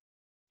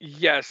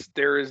yes,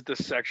 there is the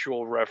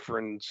sexual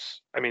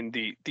reference. I mean,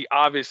 the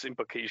obvious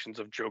implications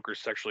of Joker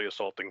sexually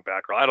assaulting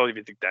Batgirl. I don't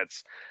even think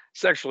that's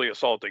sexually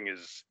assaulting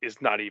is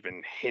not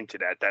even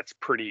hinted at. That's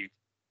pretty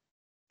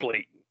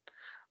blatant.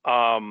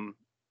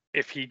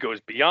 If he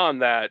goes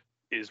beyond that,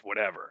 is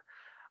whatever.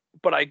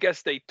 But I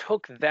guess they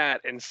took that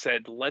and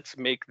said, let's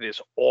make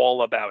this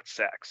all about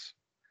sex.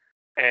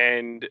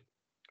 And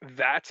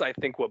that's, I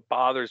think, what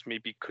bothers me,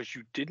 because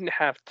you didn't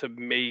have to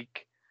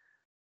make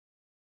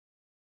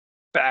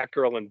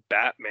Batgirl and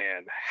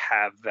Batman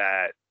have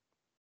that,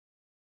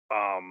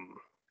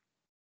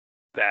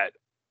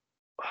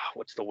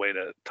 what's the way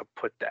to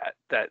put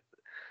that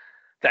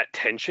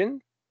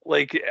tension?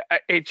 Like,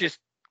 it just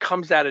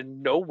comes out of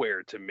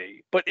nowhere to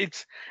me. But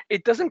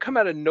it doesn't come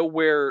out of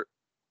nowhere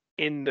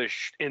in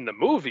the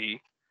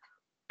movie,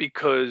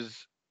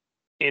 because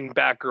in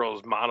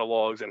Batgirl's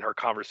monologues and her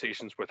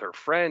conversations with her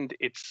friend,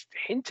 it's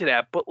hinted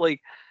at, but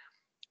like,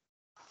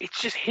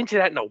 it's just hinted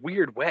at in a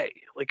weird way.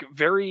 Like,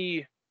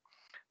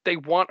 they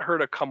want her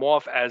to come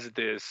off as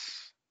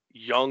this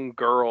young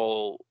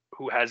girl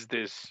who has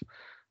this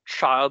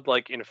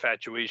childlike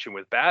infatuation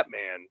with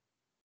Batman.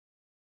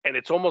 And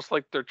it's almost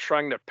like they're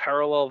trying to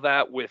parallel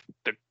that with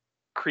the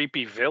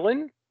creepy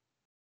villain.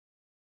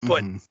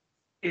 But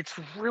it's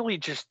really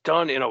just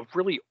done in a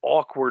really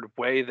awkward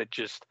way that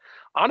just,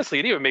 honestly,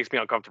 it even makes me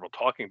uncomfortable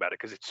talking about it,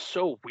 because it's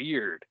so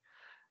weird.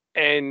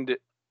 And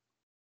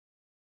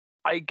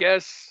I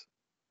guess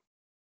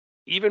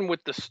even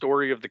with the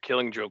story of The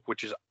Killing Joke,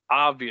 which is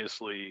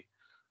obviously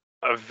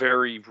a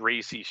very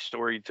racy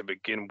story to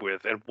begin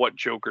with, and what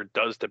Joker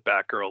does to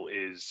Batgirl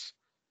is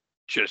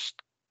just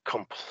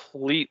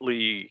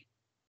completely,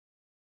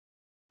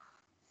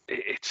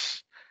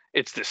 it's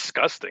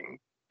disgusting,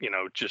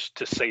 just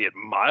to say it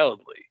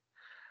mildly.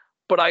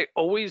 But I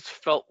always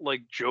felt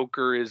like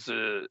Joker is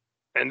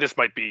and this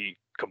might be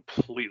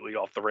completely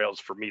off the rails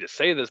for me to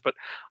say this, but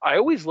I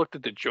always looked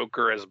at the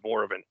Joker as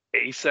more of an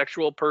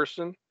asexual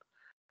person,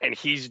 and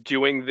he's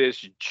doing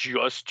this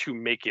just to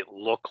make it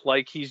look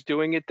like he's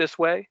doing it this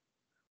way,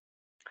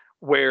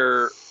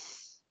 where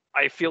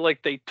I feel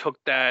like they took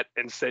that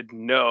and said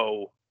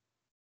no.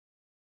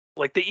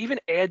 Like, they even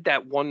add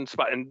that one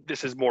spot, and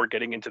this is more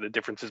getting into the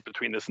differences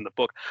between this and the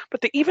book, but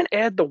they even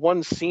add the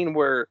one scene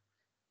where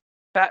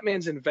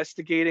Batman's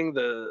investigating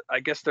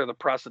I guess they're the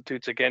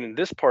prostitutes again in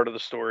this part of the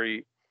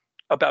story,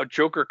 about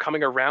Joker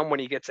coming around when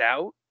he gets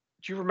out.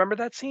 Do you remember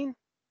that scene?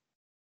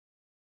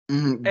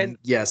 And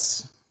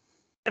yes.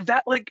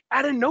 That, like,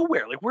 out of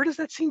nowhere, like, where does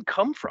that scene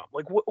come from?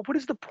 Like, what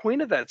is the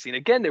point of that scene?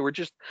 Again, they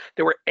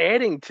were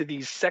adding to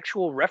these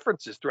sexual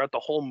references throughout the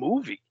whole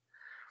movie.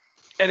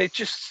 And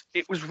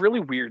it was really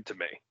weird to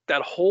me.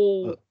 That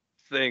whole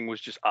thing was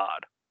just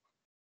odd.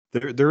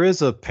 There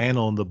is a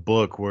panel in the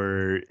book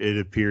where it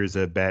appears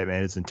that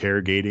Batman is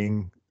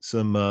interrogating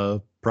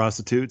some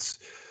prostitutes,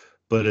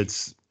 but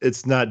it's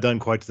not done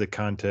quite to the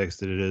context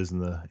that it is in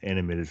the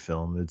animated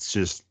film. It's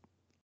just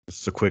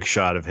a quick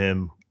shot of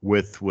him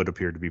with what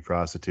appeared to be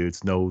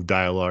prostitutes, no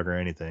dialogue or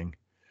anything.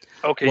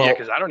 Okay, well, yeah,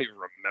 because I don't even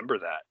remember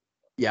that.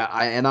 Yeah,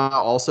 I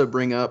also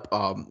bring up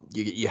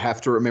you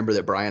have to remember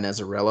that Brian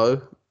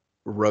Azzarello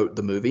wrote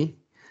the movie,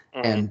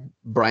 and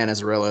Brian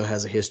Azzarello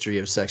has a history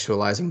of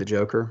sexualizing the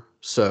Joker.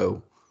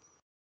 So,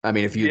 I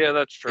mean,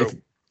 that's true.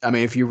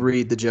 If you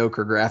read the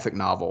Joker graphic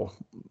novel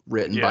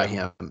written by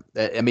him,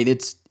 I mean,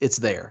 it's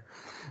there.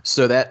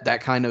 So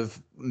that kind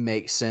of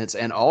makes sense.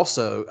 And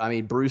also, I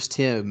mean, Bruce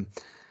Timm,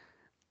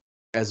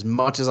 as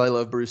much as I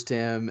love Bruce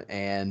Timm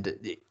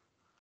and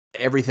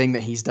everything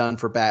that he's done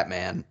for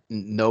Batman,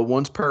 no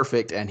one's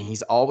perfect, and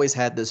he's always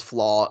had this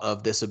flaw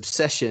of this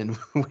obsession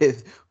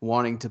with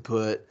wanting to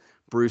put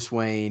Bruce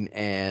Wayne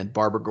and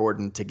Barbara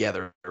Gordon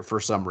together for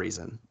some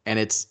reason, and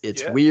it's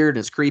weird and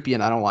it's creepy,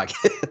 and I don't like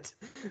it.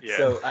 Yeah,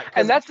 so,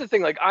 and that's the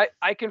thing. Like,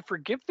 I can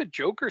forgive the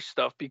Joker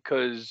stuff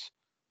because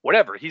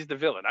whatever, he's the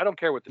villain. I don't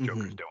care what the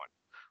Joker's doing.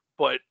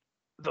 But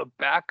the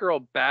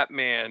Batgirl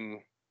Batman,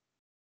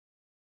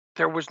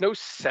 there was no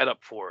setup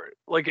for it.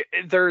 Like,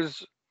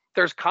 there's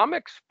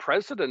comics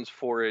precedents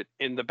for it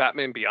in the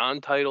Batman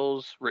Beyond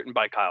titles written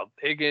by Kyle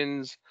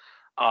Higgins.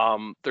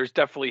 There's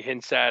definitely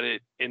hints at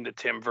it in the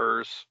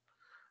Timmverse,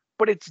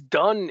 but it's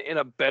done in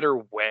a better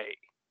way.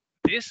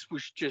 This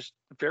was just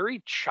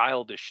very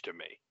childish to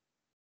me.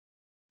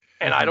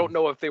 And I don't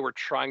know if they were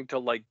trying to,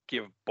 like,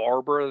 give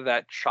Barbara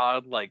that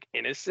childlike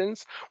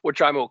innocence, which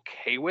I'm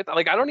okay with.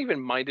 Like, I don't even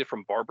mind it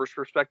from Barbara's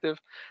perspective.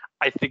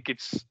 I think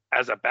it's,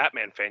 as a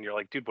Batman fan, you're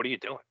like, dude, what are you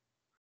doing?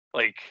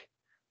 Like,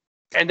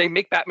 and they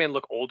make Batman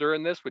look older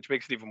in this, which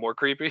makes it even more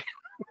creepy.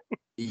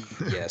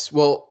 Yes.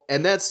 Well,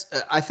 and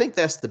I think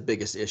that's the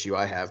biggest issue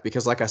I have,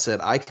 because like I said,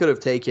 I could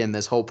have taken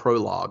this whole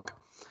prologue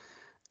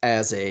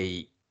as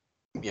a,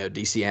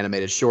 DC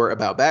animated short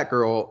about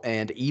Batgirl,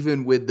 and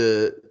even with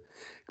the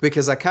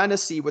because I kind of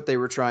see what they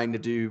were trying to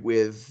do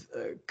with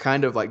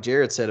kind of like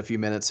Jared said a few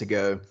minutes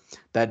ago,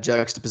 that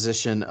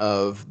juxtaposition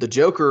of the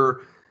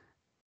Joker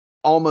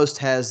almost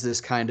has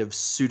this kind of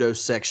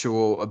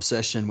pseudo-sexual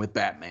obsession with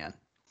Batman.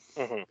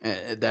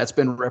 That's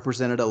been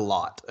represented a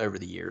lot over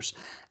the years.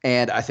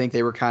 And I think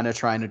they were kind of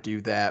trying to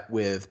do that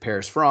with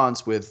Paris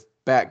France with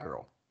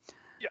Batgirl.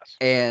 Yes.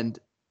 And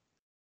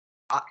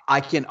I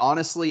can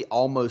honestly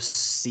almost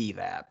see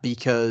that,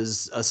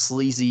 because a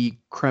sleazy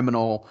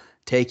criminal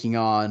taking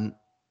on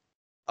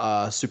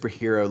a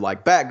superhero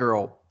like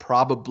Batgirl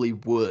probably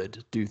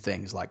would do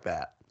things like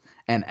that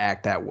and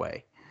act that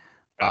way.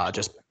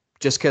 Just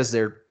because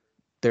they're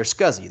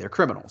scuzzy, they're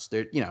criminals.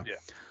 They're, you know. Yeah.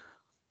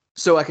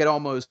 So I could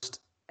almost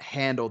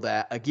handle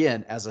that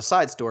again as a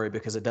side story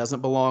because it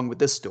doesn't belong with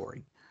this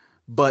story.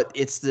 But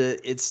it's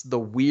the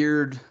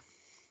weird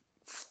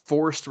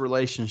forced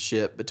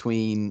relationship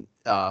between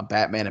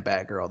Batman and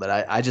Batgirl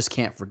that I just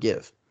can't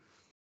forgive.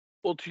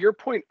 Well, to your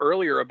point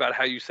earlier about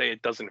how you say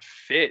it doesn't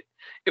fit,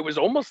 it was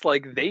almost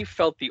like they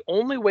felt the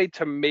only way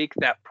to make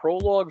that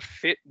prologue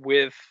fit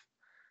with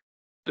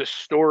the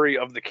story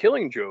of the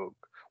Killing Joke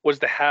was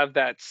to have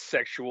that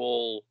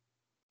sexual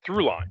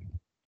through line.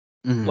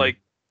 Like,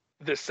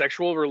 the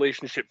sexual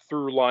relationship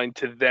through line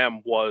to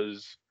them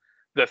was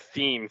the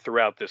theme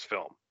throughout this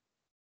film.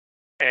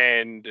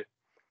 And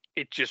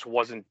it just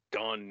wasn't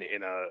done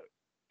in a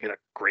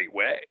great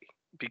way,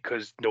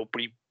 because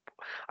nobody,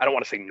 I don't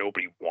want to say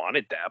nobody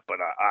wanted that, but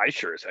I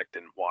sure as heck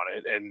didn't want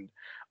it. And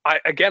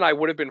I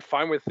would have been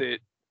fine with it.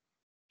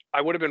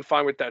 I would have been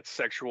fine with that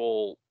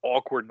sexual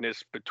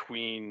awkwardness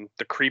between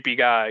the creepy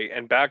guy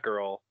and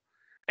Batgirl.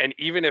 And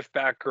even if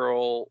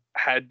Batgirl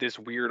had this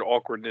weird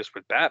awkwardness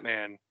with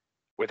Batman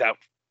without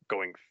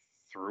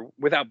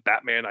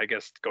Batman, I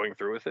guess, going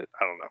through with it.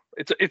 I don't know.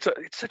 It's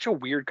such a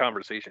weird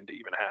conversation to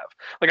even have.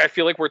 Like, I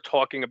feel like we're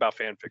talking about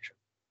fan fiction.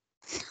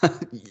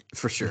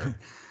 For sure.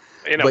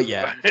 You know, but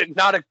yeah,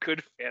 not a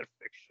good fan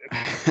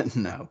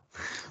fiction. No,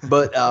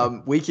 but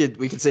we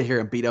could sit here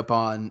and beat up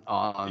on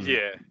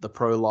the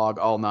prologue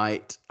all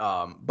night.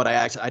 But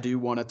I do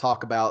want to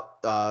talk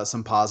about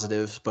some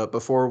positives. But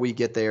before we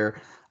get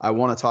there, I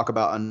want to talk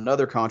about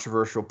another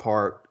controversial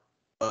part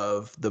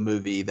of the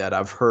movie that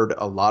I've heard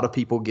a lot of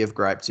people give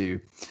gripe to,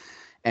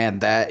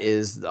 and that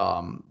is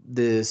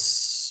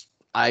this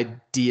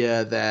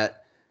idea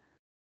that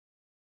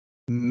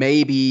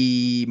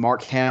maybe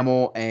Mark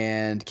Hamill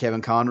and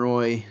Kevin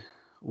Conroy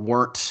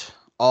weren't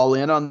all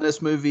in on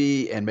this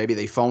movie, and maybe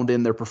they phoned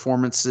in their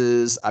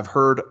performances. I've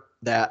heard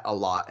that a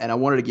lot, and I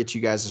wanted to get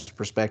you guys'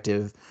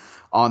 perspective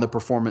on the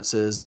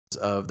performances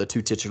of the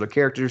two titular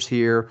characters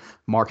here,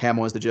 Mark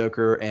Hamill as the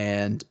Joker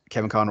and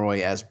Kevin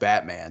Conroy as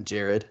Batman.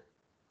 Jared?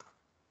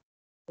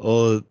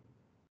 Well,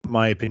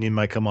 my opinion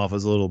might come off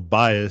as a little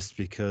biased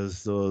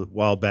because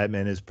while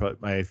Batman is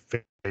my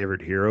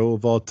favorite hero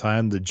of all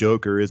time, the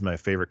Joker is my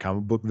favorite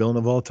comic book villain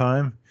of all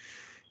time.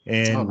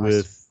 And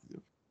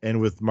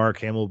with Mark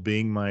Hamill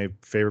being my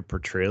favorite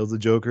portrayal of the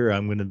Joker,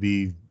 I'm going to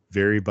be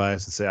very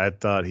biased and say I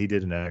thought he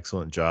did an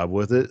excellent job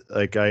with it.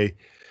 Like, I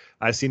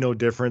see no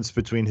difference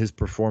between his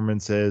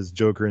performance as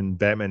Joker in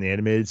Batman the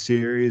Animated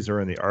Series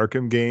or in the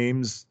Arkham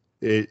games.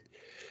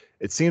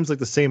 It seems like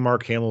the same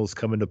Mark Hamill is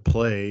coming to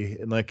play.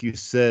 And like you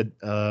said,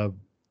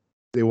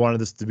 they wanted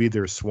this to be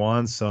their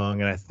swan song.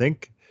 And I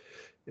think,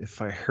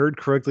 if I heard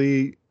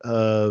correctly,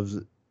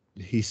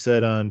 he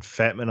said on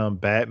Fat Man on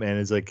Batman,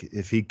 is like,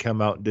 if he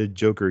come out and did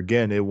Joker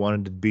again, it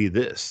wanted to be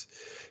this.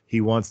 He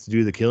wants to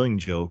do the Killing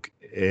Joke.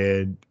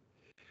 And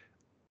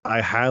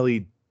I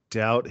highly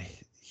doubt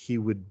he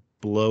would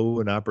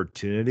blow an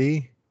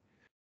opportunity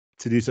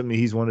to do something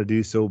he's wanted to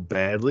do so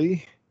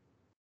badly.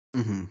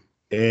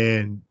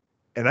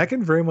 And I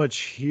can very much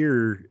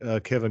hear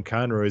Kevin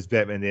Conroy's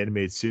Batman the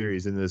Animated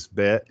Series in this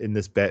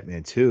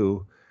Batman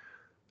 2.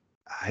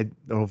 I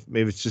don't know if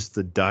maybe it's just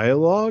the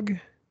dialogue,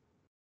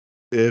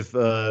 if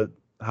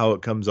how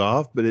it comes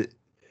off, but it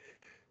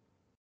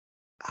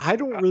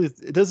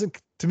doesn't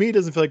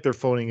feel like they're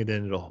phoning it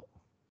in at all.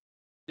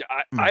 Yeah,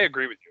 I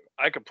agree with you.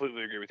 I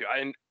completely agree with you.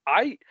 And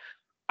I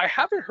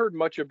haven't heard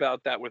much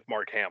about that with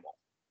Mark Hamill.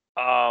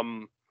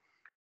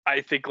 I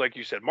think, like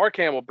you said, Mark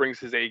Hamill brings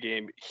his A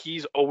game.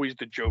 He's always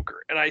the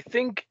Joker. And I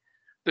think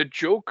the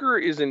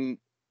Joker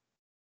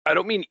I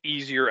don't mean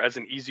easier as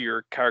an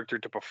easier character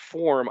to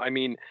perform. I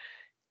mean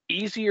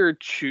easier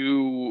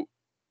to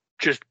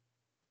just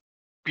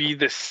be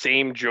the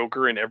same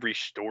Joker in every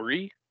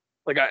story.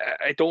 Like,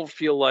 I don't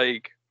feel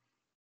like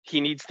he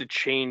needs to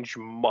change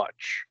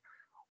much.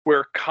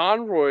 Where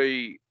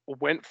Conroy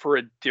went for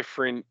a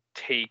different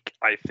take,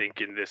 I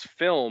think, in this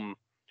film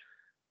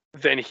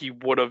than he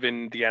would have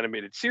in the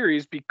animated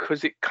series,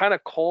 because it kind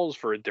of calls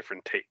for a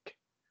different take.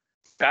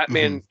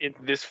 Batman in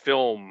this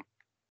film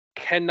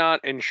cannot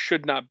and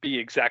should not be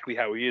exactly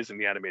how he is in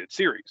the animated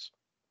series.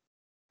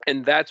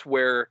 And that's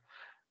where,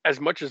 as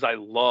much as I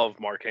love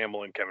Mark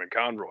Hamill and Kevin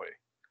Conroy,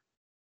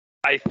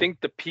 I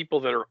think the people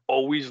that are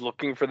always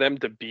looking for them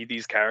to be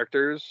these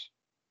characters,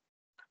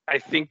 I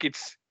think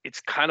it's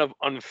kind of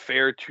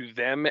unfair to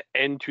them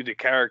and to the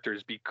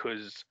characters,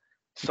 because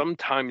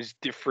sometimes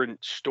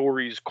different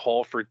stories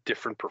call for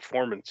different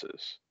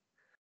performances.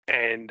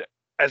 And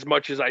as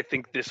much as I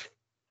think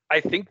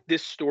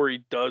this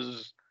story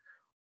does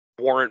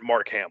warrant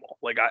Mark Hamill.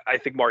 Like I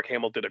think Mark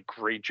Hamill did a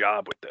great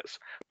job with this,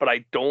 but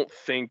I don't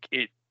think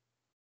it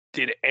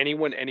did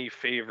anyone any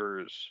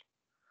favors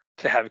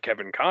to have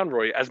Kevin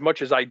Conroy. As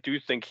much as I do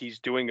think he's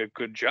doing a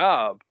good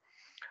job,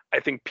 I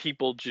think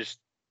people just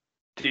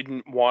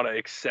didn't want to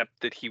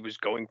accept that he was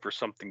going for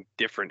something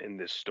different in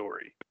this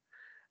story.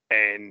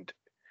 And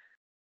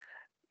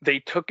they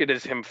took it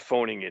as him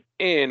phoning it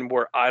in,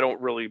 where I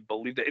don't really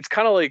believe that. It's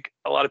kind of like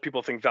a lot of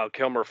people think Val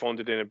Kilmer phoned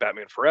it in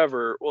Batman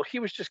Forever. Well, he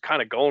was just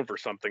kind of going for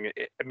something.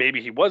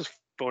 Maybe he was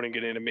phoning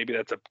it in, and maybe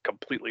that's a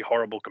completely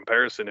horrible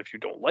comparison if you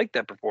don't like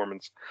that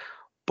performance.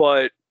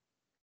 But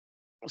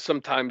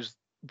sometimes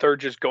they're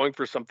just going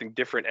for something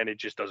different, and it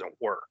just doesn't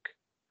work.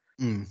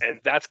 And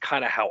that's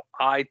kind of how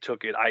I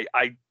took it.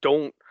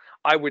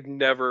 I would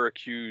never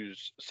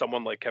accuse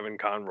someone like Kevin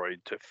Conroy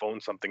to phone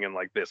something in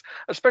like this,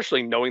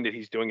 especially knowing that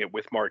he's doing it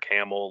with Mark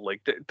Hamill.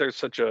 Like there's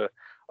such a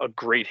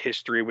great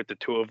history with the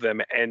two of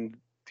them, and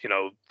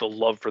the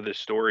love for this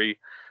story.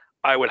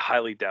 I would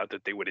highly doubt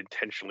that they would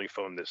intentionally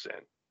phone this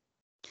in.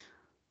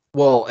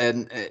 Well,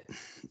 and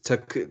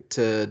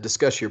to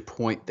discuss your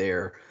point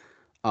there,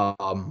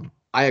 I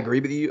agree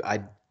with you.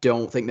 I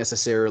don't think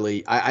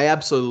necessarily. I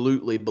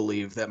absolutely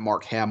believe that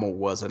Mark Hamill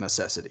was a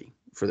necessity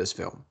for this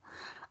film.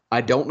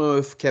 I don't know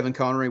if Kevin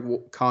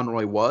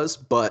Conroy was,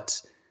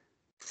 but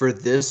for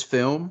this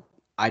film,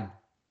 I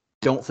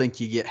don't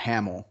think you get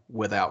Hamill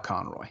without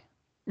Conroy.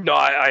 No,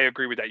 I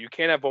agree with that. You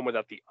can't have one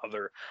without the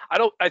other.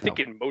 I think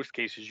in most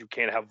cases you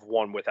can't have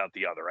one without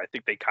the other. I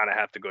think they kind of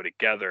have to go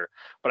together,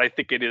 but I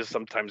think it is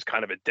sometimes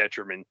kind of a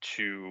detriment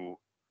to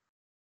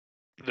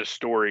the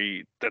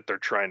story that they're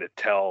trying to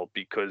tell,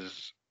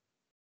 because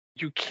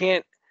you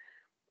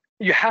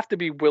have to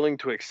be willing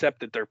to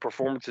accept that their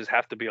performances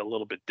have to be a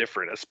little bit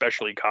different,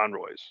 especially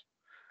Conroy's.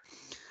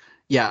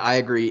 Yeah, I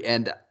agree.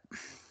 And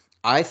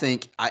I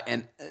think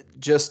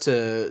just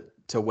to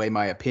weigh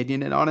my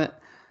opinion in on it,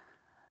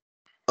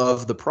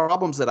 of the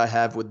problems that I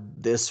have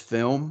with this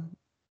film,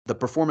 the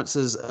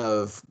performances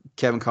of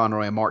Kevin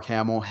Conroy and Mark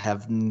Hamill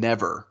have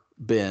never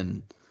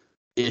been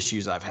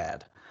issues I've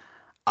had.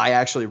 I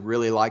actually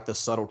really like the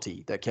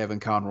subtlety that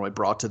Kevin Conroy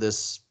brought to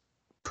this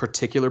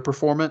particular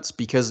performance,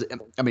 because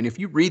I mean, if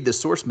you read the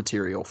source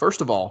material,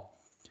 first of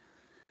all,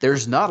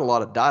 there's not a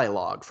lot of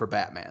dialogue for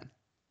Batman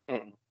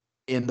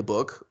in the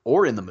book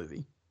or in the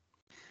movie.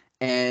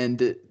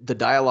 And the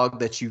dialogue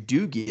that you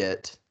do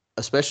get,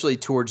 especially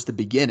towards the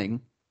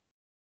beginning,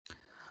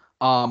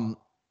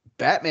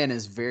 Batman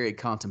is very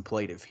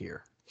contemplative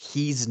here.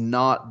 He's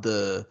not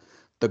the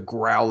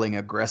growling,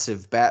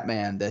 aggressive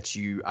Batman that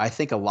I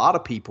think a lot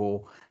of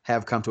people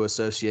have come to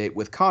associate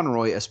with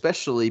Conroy,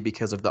 especially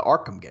because of the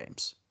Arkham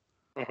games.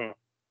 Mm-hmm.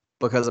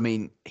 Because, I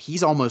mean,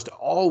 he's almost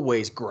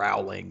always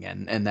growling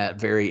and that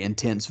very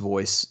intense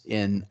voice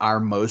in our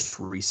most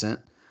recent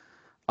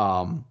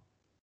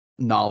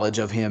knowledge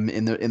of him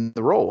in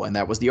the role, and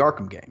that was the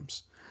Arkham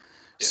games.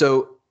 Yeah.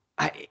 So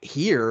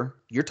here,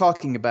 you're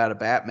talking about a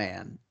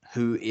Batman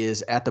who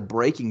is at the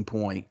breaking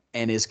point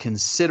and is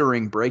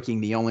considering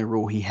breaking the only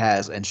rule he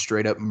has and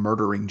straight up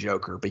murdering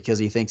Joker because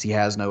he thinks he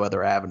has no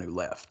other avenue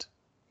left.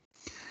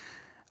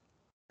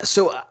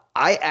 So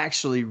I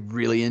actually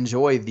really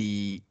enjoy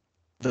the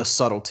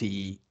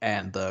subtlety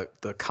and the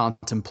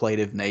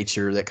contemplative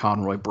nature that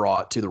Conroy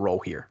brought to the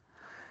role here.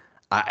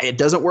 It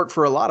doesn't work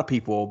for a lot of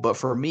people, but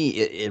for me,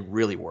 it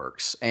really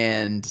works.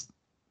 And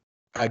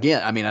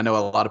again, I mean, I know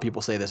a lot of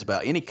people say this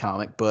about any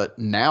comic, but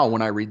now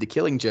when I read The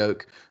Killing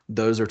Joke,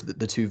 those are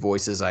the two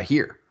voices I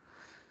hear.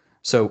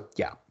 So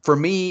yeah, for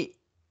me,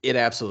 it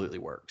absolutely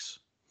works.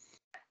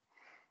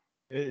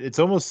 It's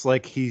almost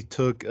like he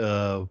took,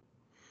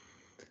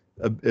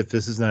 if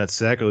this is not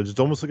sacrilege, it's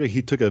almost like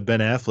he took a Ben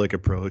Affleck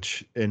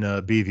approach in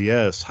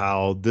BVS,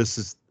 how this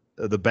is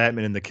the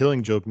Batman in The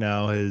Killing Joke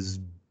now has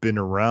been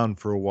around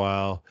for a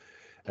while.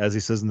 As he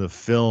says in the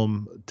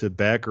film to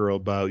Batgirl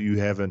about you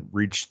haven't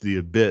reached the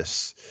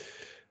abyss.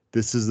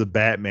 This is the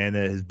Batman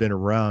that has been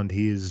around.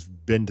 He has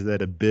been to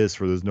that abyss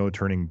where there's no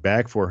turning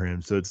back for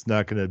him. So it's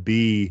not going to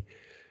be,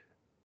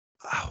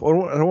 I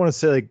don't want to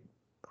say like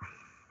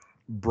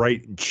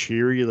bright and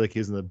cheery like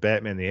he's in the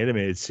Batman the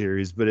Animated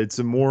Series, but it's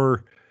a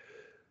more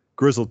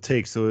grizzled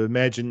take. So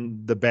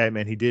imagine the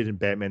Batman he did in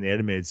Batman the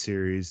Animated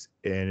Series,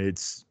 and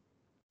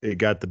it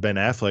got the Ben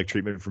Affleck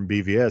treatment from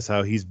BVS,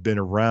 how he's been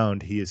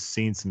around, he has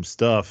seen some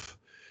stuff.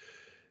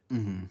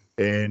 Mm-hmm.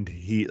 And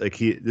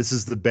this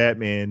is the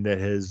Batman that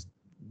has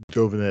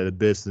dove in that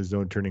abyss and there's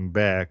no turning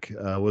back.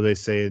 What they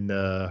say in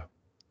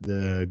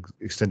the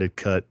extended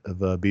cut of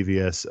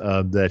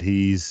BVS, that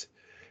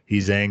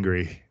he's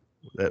angry.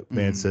 That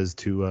man says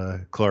to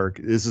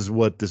Clark, this is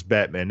what this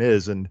Batman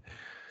is. And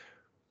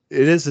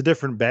it is a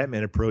different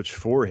Batman approach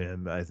for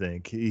him, I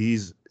think.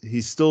 He's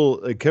still,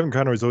 like, Kevin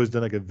Conroy's always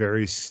done like a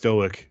very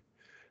stoic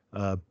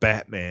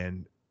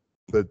Batman,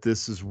 but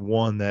this is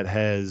one that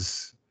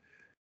has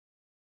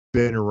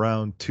been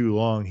around too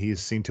long. He has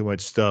seen too much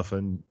stuff,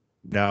 and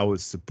now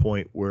it's the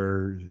point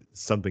where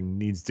something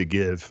needs to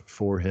give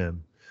for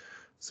him.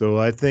 So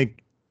I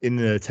think in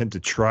an attempt to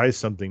try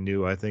something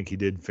new, I think he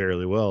did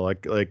fairly well.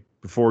 Like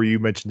before you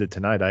mentioned it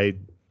tonight, I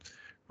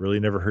really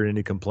never heard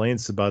any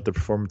complaints about the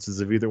performances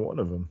of either one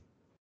of them.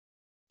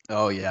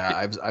 Oh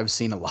yeah, I've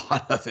seen a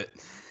lot of it.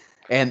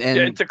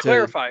 And to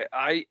clarify,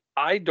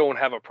 I don't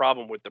have a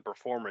problem with the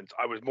performance.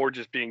 I was more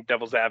just being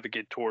devil's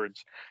advocate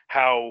towards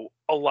how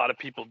a lot of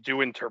people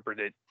do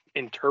interpret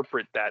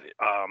that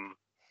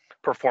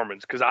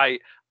performance, because I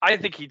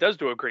think he does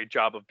do a great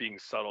job of being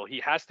subtle. He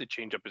has to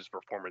change up his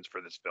performance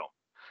for this film,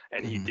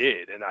 and he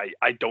did, and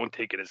I don't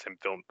take it as him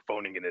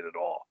phoning in it at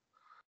all.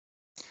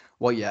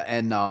 Well, yeah,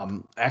 and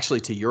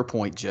actually, to your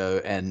point,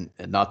 Joe, and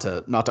not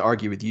to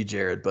argue with you,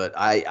 Jared, but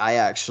I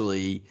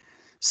actually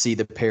see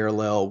the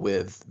parallel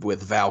with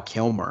Val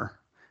Kilmer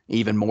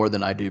even more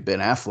than I do Ben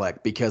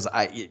Affleck, because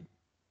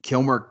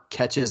Kilmer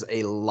catches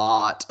a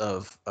lot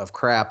of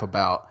crap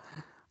about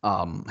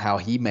how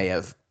he may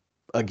have,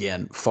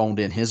 again, phoned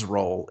in his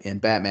role in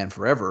Batman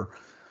Forever.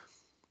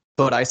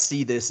 But I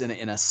see this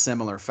in a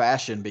similar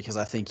fashion, because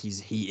I think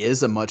he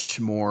is a much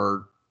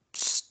more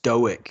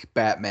stoic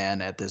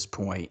Batman at this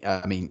point.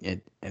 I mean,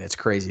 and it's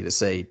crazy to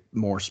say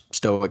more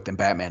stoic than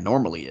Batman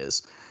normally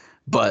is,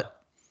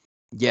 but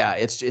yeah,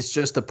 it's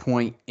just a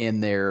point in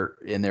their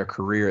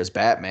career as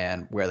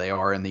Batman where they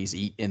are in these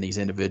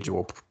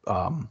individual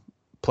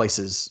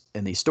places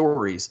in these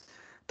stories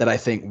that I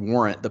think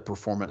warrant the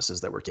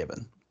performances that were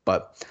given.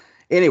 But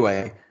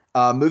anyway,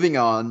 moving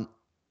on.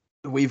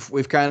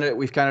 We've kind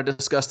of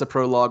discussed the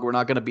prologue. We're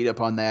not going to beat up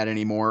on that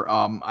anymore.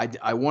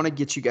 I want to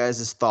get you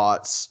guys'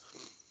 thoughts,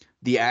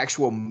 the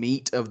actual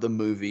meat of the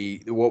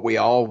movie, what we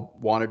all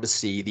wanted to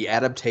see, the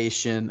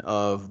adaptation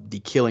of The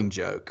Killing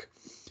Joke.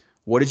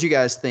 What did you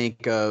guys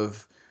think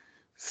of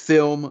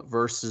film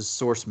versus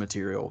source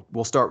material?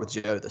 We'll start with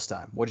Joe this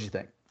time. What did you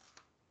think?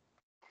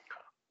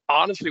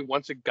 Honestly,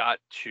 once it got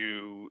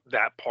to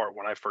that part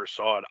when I first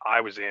saw it,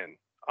 I was in.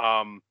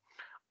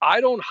 I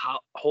don't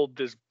hold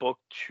this book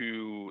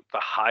to the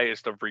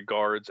highest of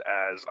regards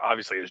as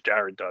obviously as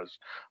Jared does,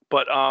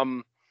 but I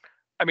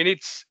mean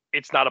it's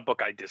not a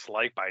book I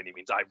dislike by any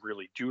means. I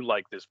really do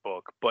like this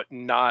book, but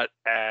not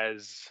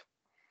as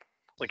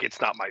like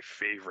it's not my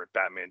favorite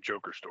Batman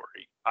Joker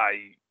story.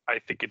 I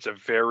think it's a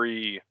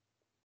very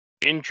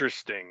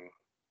interesting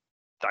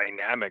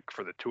dynamic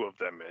for the two of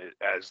them,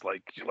 as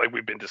like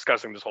we've been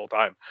discussing this whole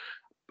time.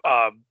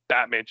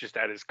 Batman just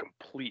at his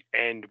complete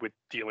end with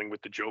dealing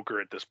with the Joker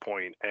at this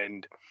point,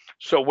 and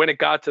so when it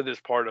got to this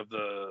part of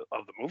the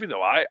movie,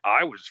 though,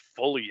 I was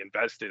fully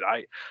invested.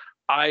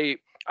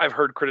 I've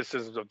heard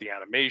criticisms of the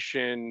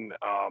animation.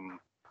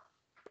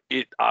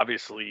 It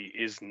obviously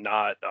is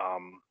not.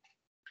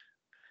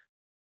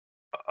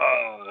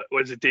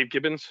 Was it Dave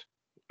Gibbons?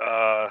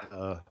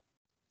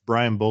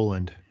 Brian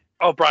Boland.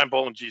 Oh, Brian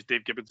Boland. Geez,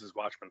 Dave Gibbons is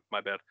Watchmen. My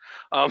bad.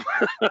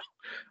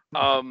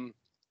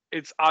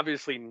 It's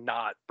obviously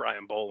not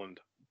Brian Boland,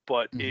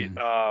 but it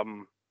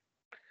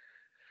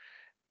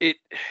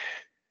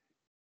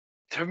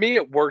to me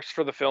it works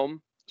for the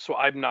film. So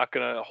I'm not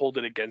gonna hold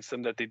it against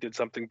them that they did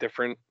something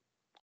different.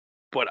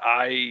 But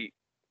I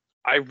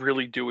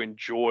really do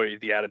enjoy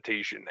the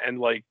adaptation, and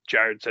like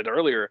Jared said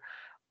earlier,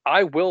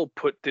 I will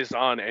put this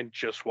on and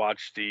just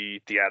watch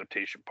the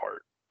adaptation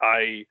part.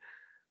 I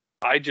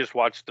just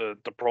watched the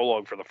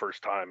prologue for the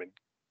first time, and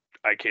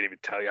I can't even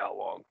tell you how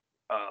long.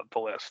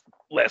 The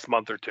last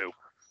month or two.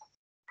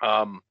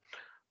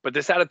 But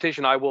this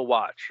adaptation I will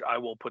watch. I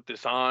will put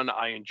this on.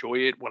 I enjoy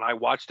it. When I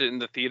watched it in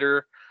the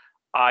theater,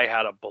 I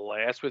had a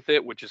blast with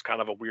it, which is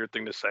kind of a weird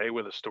thing to say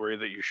with a story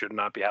that you should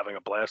not be having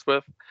a blast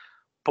with.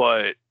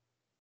 But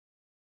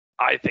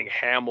I think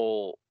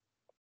Hamill,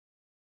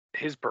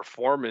 his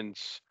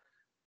performance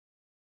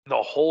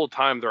the whole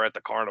time they're at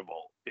the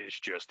carnival is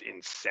just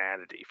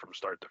insanity from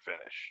start to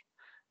finish.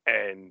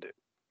 And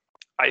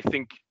I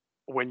think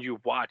when you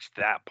watch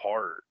that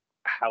part,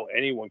 how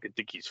anyone could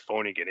think he's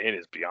phoning it in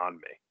is beyond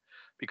me,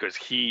 because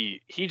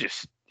he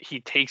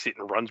takes it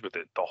and runs with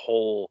it the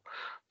whole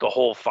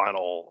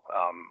final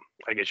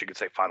I guess you could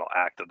say final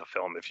act of the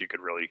film, if you could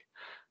really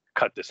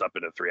cut this up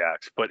into 3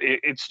 acts. But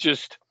it's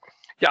just,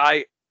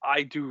 yeah,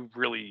 I do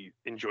really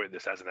enjoy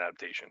this as an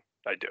adaptation.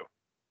 I do.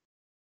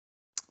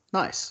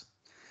 Nice.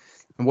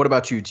 And what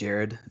about you,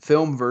 Jared?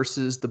 Film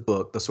versus the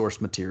book, the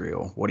source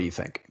material. What do you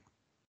think?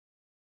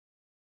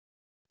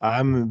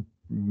 I'm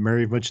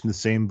very much in the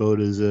same boat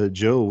as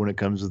Joe when it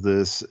comes to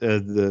this.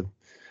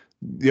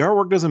 The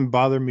artwork doesn't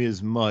bother me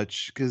as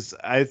much because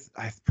I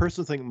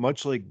personally think,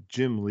 much like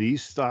Jim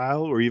Lee's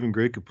style or even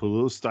Greg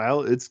Capullo's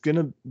style,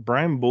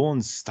 Brian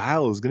Boland's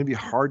style is gonna be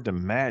hard to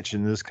match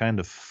in this kind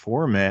of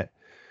format.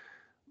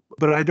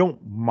 But I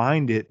don't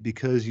mind it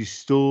because it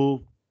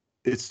still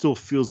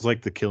feels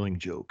like The Killing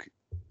Joke,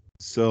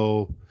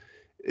 so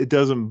it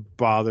doesn't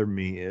bother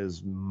me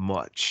as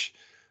much.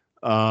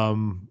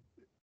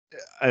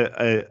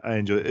 I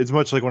enjoy it. It's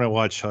much like when I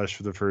watched Hush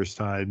for the first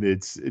time.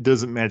 It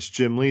doesn't match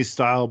Jim Lee's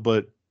style,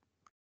 but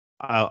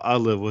I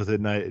live with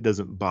it, and it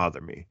doesn't bother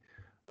me.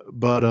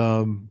 But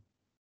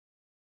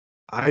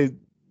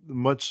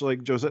much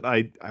like Joe said,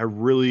 I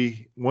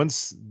really,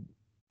 once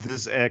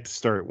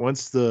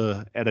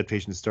the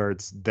adaptation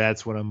starts,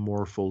 that's when I'm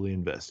more fully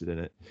invested in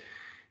it.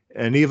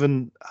 And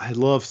even I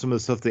love some of the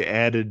stuff they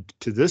added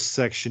to this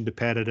section to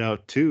pad it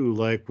out too,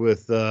 like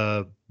with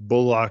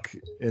Bullock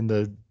in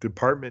the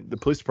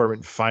police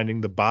department,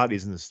 finding the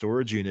bodies in the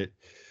storage unit,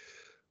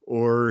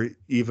 or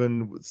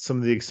even some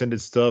of the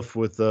extended stuff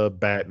with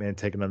Batman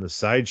taking on the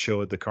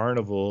sideshow at the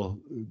carnival.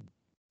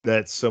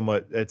 That's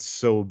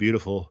so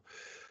beautiful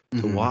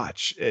to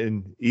watch.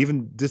 And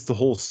even just the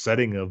whole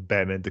setting of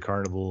Batman at the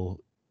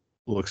carnival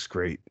looks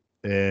great.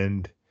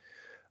 And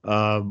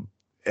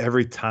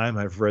every time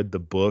I've read the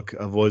book,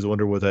 I've always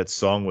wondered what that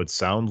song would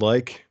sound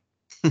like.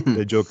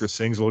 The Joker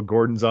sings while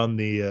Gordon's on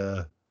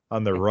the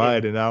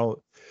ride, and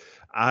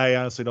I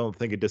honestly don't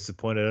think it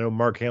disappointed. I know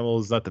Mark Hamill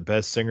is not the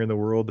best singer in the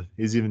world.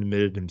 He's even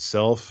admitted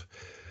himself.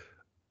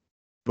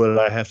 But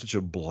I have such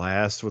a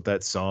blast with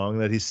that song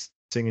that he's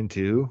singing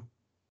too.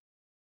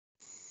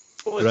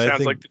 Well, it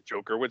sounds like the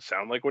Joker would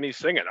sound like when he's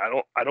singing.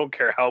 I don't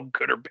care how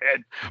good or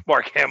bad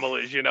Mark Hamill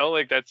is,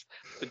 like that's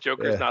the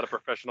Joker's not a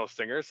professional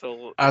singer,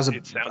 so I was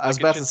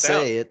about to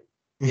say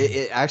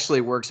it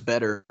actually works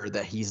better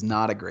that he's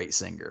not a great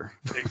singer.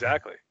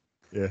 Exactly.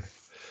 Yeah.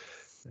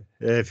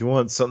 If you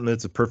want something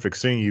that's a perfect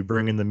singer, you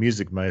bring in the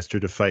Music Meister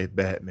to fight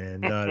Batman,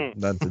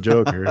 not the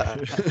Joker.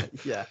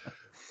 Yeah.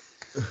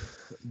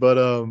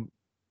 But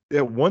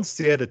once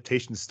the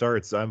adaptation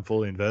starts, I'm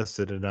fully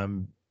invested,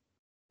 and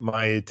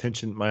my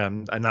attention,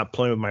 I'm not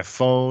playing with my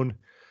phone.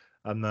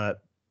 I'm not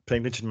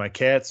paying attention to my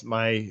cats.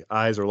 My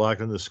eyes are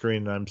locked on the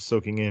screen, and I'm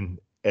soaking in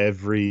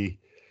every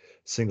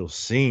single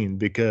scene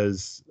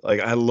because, like,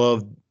 I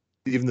love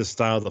even the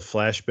style of the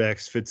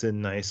flashbacks fits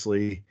in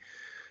nicely.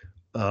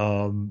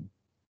 The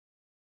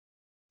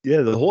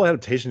whole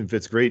adaptation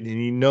fits great.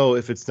 And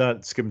if it's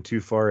not skipping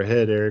too far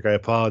ahead, Eric, I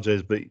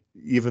apologize, but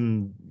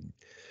even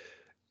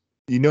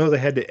they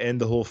had to end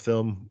the whole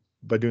film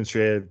by doing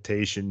straight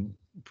adaptation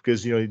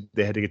because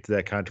they had to get to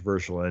that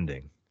controversial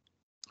ending.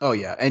 Oh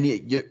yeah, and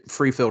you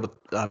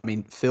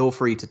feel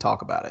free to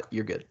talk about it.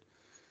 You're good.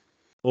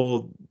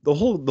 Well, the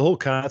whole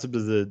concept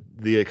of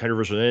the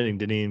controversial ending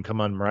didn't even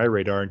come on my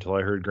radar until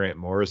I heard Grant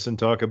Morrison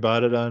talk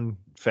about it on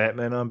Fat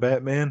Man on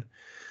Batman.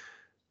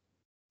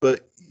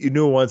 But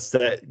once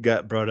that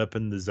got brought up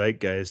in the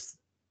zeitgeist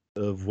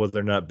of whether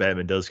or not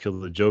Batman does kill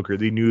the Joker,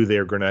 they knew they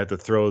were going to have to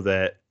throw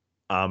that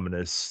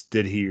ominous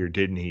 "did he or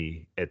didn't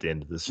he" at the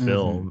end of this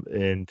film,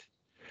 and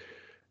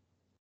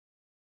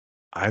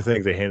I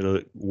think they handle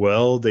it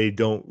well. They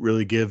don't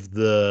really give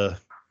the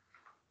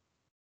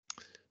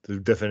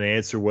definite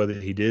answer whether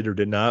he did or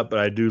did not, but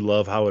I do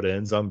love how it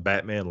ends on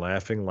Batman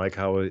laughing, like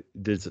how it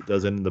does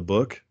end in the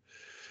book.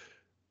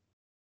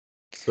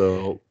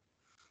 So,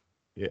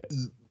 yeah.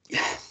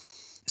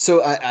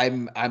 So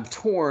I'm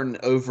torn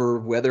over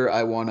whether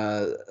I want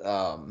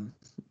to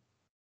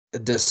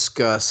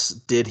discuss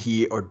did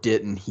he or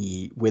didn't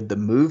he with the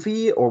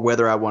movie, or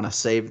whether I want to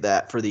save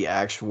that for the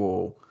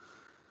actual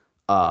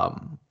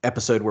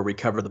episode where we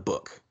cover the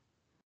book.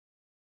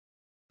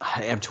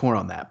 I am torn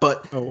on that,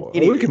 but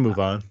we can move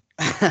on.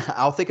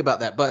 I'll think about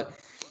that. But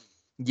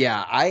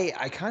yeah,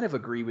 I kind of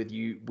agree with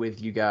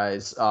you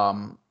guys.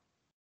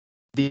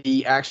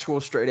 The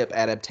actual straight up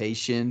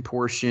adaptation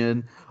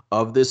portion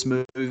of this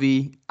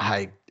movie,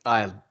 I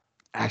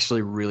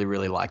actually really,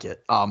 really like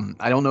it.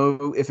 I don't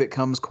know if it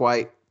comes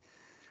quite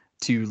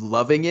to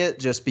loving it,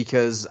 just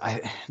because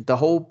the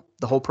whole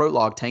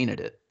prologue tainted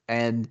it,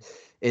 and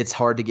it's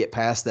hard to get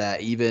past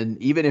that. Even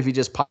if you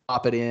just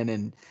pop it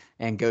in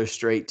and go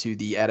straight to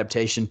the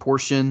adaptation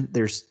portion,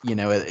 there's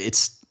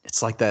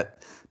it's like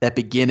that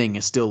beginning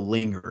is still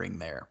lingering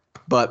there.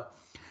 But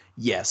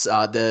yes,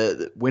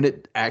 when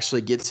it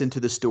actually gets into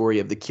the story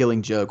of the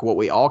Killing Joke, what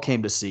we all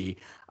came to see,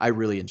 I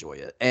really enjoy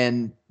it.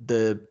 And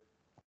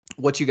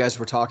what you guys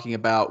were talking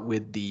about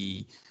with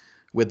the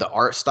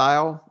art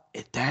style,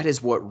 that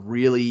is what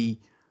really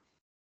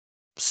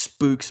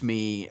spooks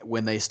me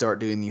when they start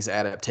doing these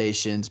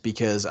adaptations,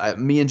 because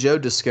me and Joe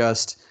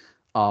discussed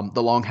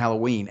The Long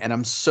Halloween, and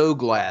I'm so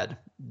glad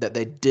that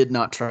they did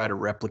not try to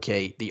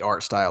replicate the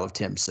art style of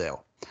Tim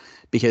Sale,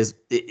 because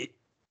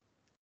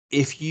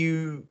if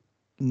you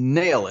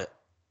nail it,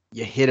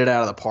 you hit it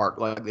out of the park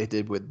like they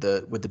did with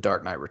the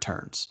Dark Knight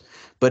Returns.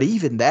 But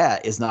even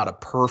that is not a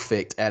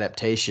perfect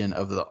adaptation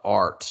of the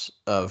art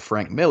of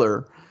Frank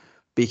Miller,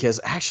 because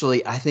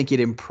actually I think it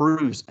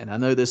improves. And I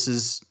know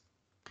this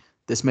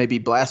may be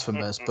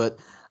blasphemous, but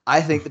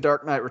I think the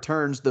Dark Knight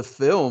Returns, the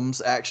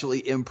films,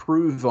 actually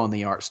improve on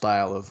the art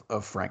style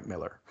of Frank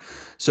Miller.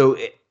 So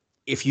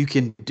if you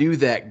can do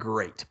that,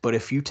 great. But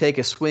if you take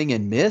a swing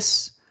and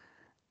miss,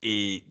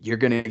 you're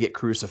going to get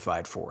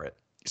crucified for it.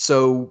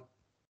 So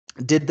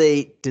did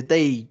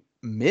they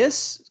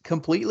miss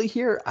completely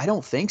here? I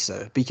don't think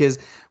so, because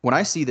when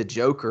I see the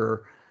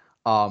Joker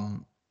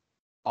on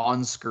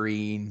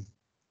screen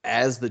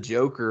as the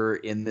Joker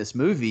in this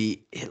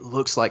movie, it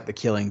looks like the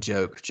Killing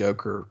Joke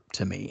Joker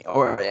to me,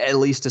 or at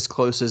least as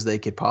close as they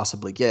could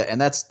possibly get. And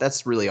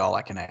that's really all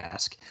I can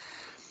ask.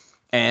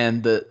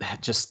 And the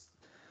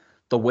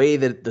the way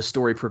that the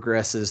story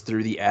progresses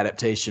through the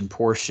adaptation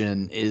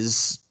portion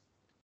is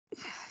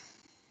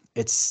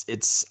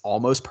it's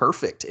almost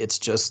perfect. It's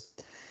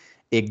just,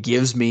 it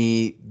gives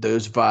me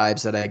those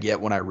vibes that I get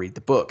when I read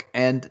the book.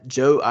 And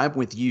Joe, I'm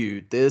with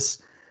you.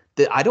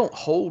 I don't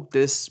hold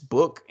this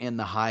book in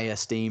the high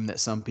esteem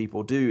that some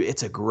people do.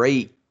 It's a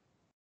great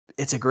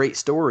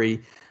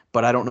story,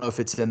 but I don't know if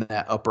it's in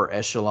that upper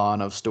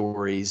echelon of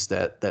stories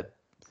that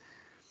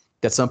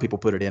some people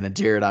put it in. And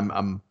Jared,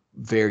 I'm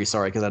very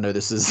sorry, because I know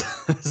this is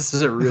this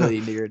is a really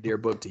near and dear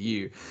book to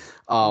you.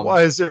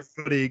 Why is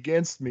everybody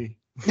against me?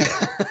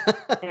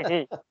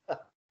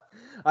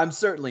 I'm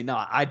certainly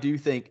not. I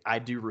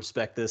do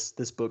respect this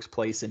book's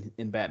place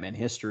in Batman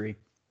history,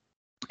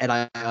 and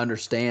I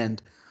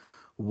understand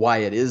why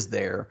it is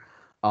there.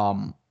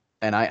 And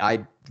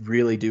I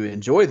really do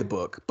enjoy the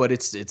book, but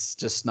it's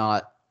just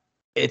not,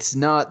 it's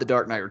not The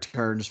Dark Knight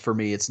Returns for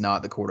me. It's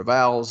not The Court of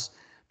Owls,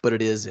 but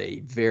it is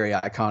a very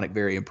iconic,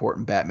 very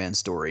important Batman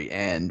story.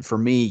 And for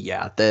me,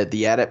 yeah,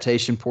 the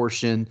adaptation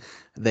portion,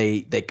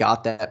 they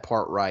got that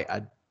part right.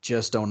 I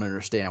just don't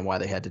understand why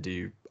they had to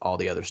do all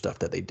the other stuff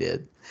that they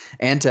did.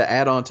 And to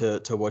add on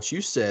to what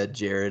you said,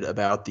 Jared,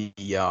 about the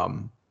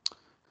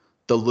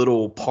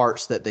little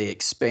parts that they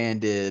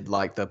expanded,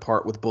 like the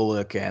part with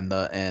Bullock and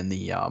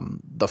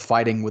the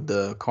fighting with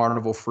the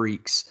carnival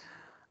freaks,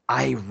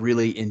 I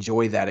really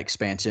enjoy that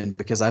expansion,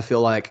 because I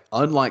feel like,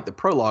 unlike the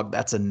prologue,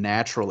 that's a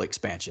natural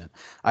expansion.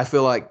 I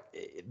feel like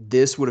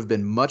this would have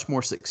been much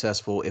more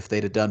successful if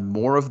they'd have done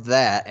more of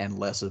that and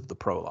less of the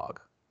prologue.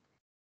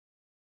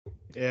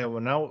 Yeah,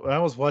 when I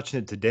was watching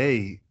it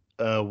today,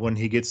 when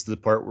he gets to the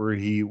part where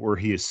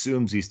he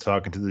assumes he's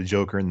talking to the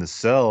Joker in the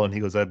cell, and he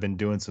goes, "I've been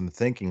doing some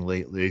thinking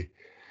lately,"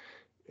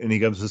 and he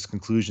comes to this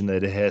conclusion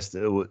that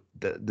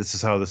that this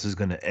is how this is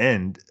going to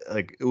end.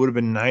 Like, it would have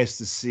been nice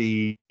to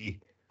see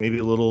maybe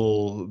a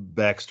little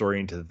backstory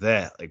into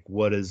that. Like,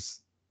 what has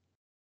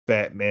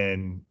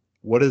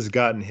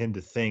gotten him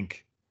to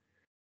think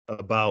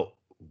about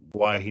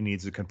why he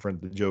needs to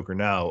confront the Joker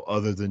now,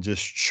 other than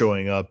just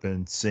showing up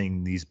and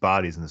seeing these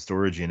bodies in the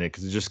storage unit?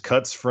 Because it just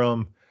cuts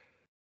from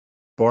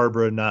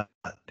Barbara not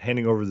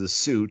handing over the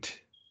suit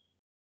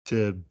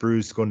to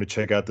Bruce going to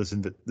check out this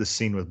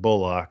scene with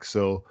Bullock.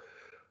 So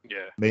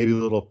yeah, maybe a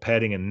little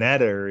padding in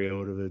that area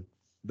would have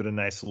been a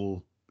nice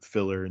little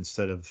filler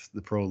instead of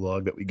the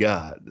prologue that we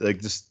got.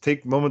 Like, just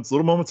take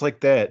little moments like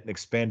that and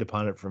expand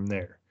upon it from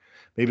there.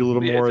 Maybe a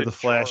little more of the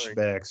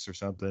flashbacks or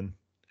something.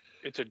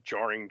 It's a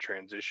jarring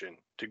transition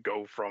to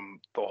go from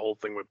the whole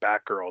thing with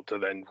Batgirl to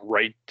then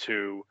right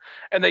to,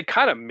 and they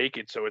kind of make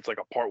it so it's like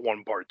a part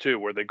 1, part 2,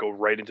 where they go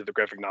right into the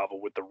graphic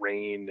novel with the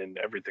rain and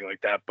everything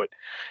like that. But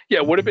yeah,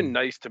 it would have been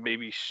nice to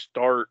maybe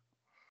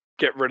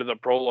get rid of the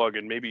prologue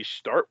and maybe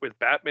start with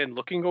Batman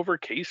looking over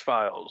case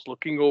files,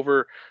 looking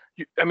over.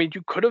 I mean,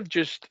 you could have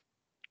just.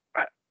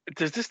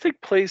 Does this take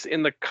place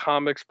in the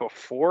comics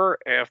before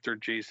or after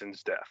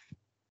Jason's death?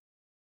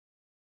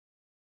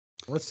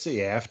 Let's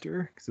see,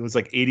 after, because it was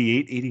like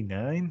 88,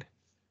 89.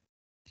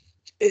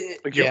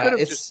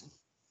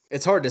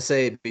 It's hard to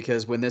say,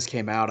 because when this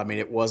came out, I mean,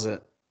 it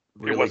wasn't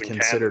really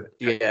considered.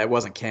 Canon. Yeah, it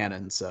wasn't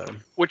canon. So,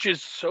 which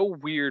is so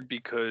weird,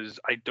 because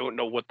I don't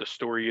know what the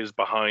story is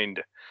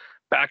behind.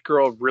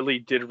 Batgirl really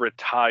did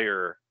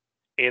retire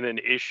in an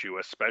issue,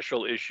 a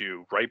special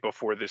issue, right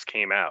before this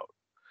came out.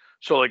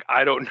 So, like,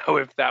 I don't know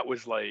if that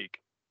was like,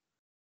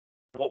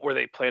 what were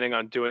they planning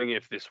on doing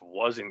if this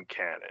wasn't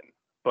canon?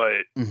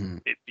 But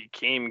it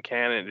became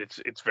canon.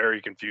 It's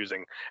very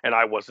confusing, and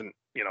I wasn't,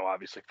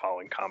 obviously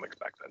following comics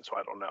back then, so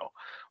I don't know.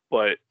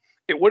 But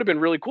it would have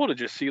been really cool to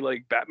just see,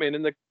 like, Batman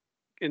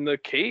in the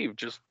cave,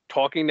 just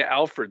talking to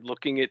Alfred,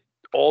 looking at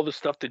all the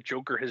stuff that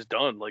Joker has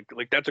done. Like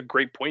that's a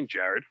great point,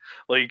 Jared.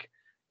 Like,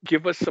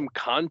 give us some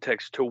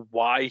context to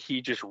why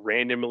he just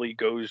randomly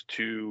goes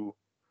to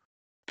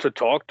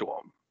talk to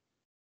him,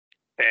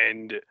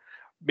 and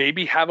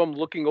maybe have them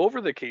looking over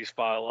the case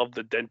file of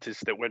the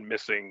dentist that went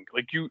missing.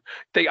 Like,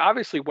 they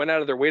obviously went out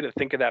of their way to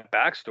think of that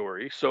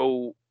backstory.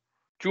 So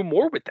do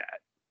more with that.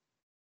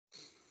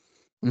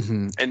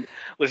 Mm-hmm. And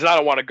listen, I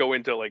don't want to go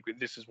into like,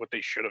 this is what they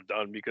should have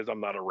done, because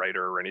I'm not a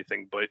writer or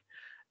anything, but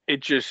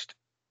it just,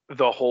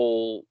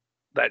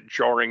 that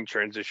jarring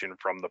transition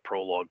from the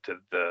prologue to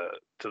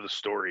the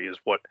story is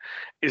what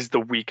is the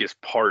weakest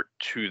part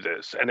to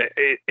this. And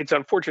it's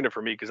unfortunate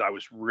for me, because I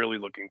was really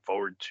looking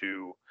forward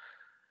to,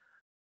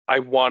 I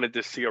wanted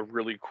to see a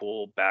really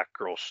cool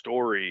Batgirl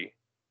story,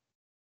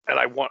 and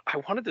I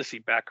wanted to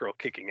see Batgirl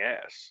kicking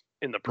ass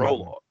in the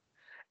prologue,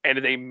 and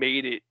they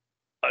made it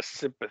a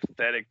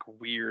sympathetic,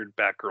 weird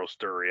Batgirl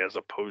story as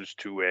opposed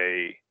to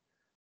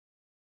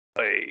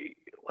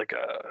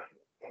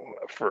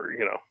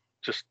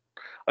just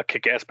a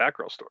kick-ass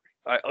Batgirl story.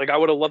 I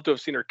would have loved to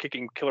have seen her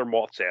kicking Killer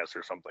Moth's ass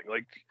or something,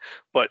 like,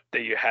 but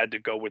they had to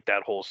go with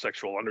that whole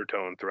sexual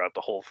undertone throughout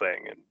the whole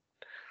thing,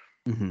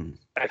 and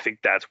I think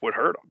that's what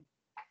hurt them.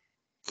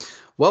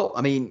 Well,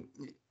 I mean,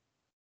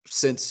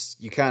 since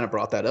you kind of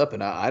brought that up,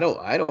 and I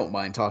don't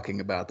mind talking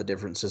about the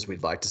differences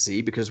we'd like to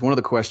see, because one of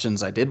the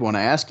questions I did want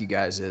to ask you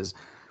guys is,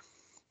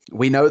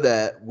 we know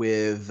that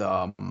with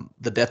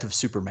the death of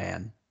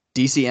Superman,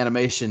 DC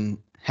Animation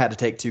had to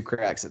take two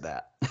cracks at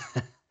that.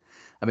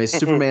 I mean,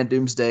 Superman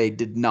Doomsday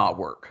did not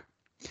work.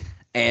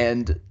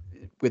 And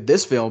with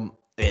this film,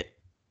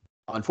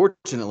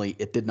 unfortunately,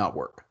 it did not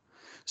work.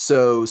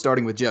 So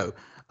starting with Joe,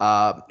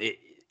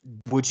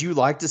 would you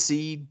like to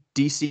see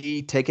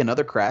DC take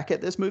another crack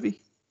at this movie?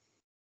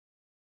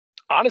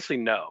 Honestly,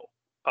 no.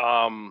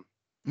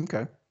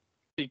 Okay.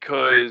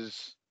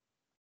 Because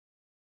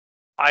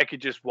I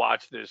could just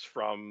watch this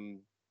from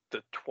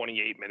the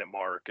 28-minute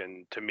mark,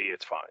 and to me,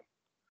 it's fine.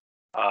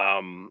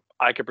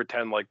 I could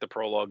pretend like the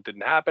prologue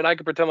didn't happen. I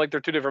could pretend like they're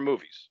two different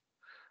movies.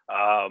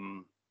 I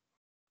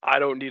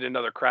don't need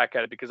another crack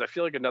at it because I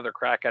feel like another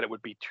crack at it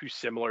would be too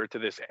similar to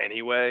this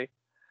anyway,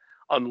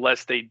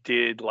 unless they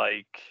did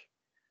like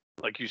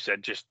you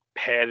said, just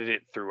padded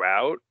it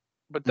throughout.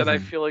 But then I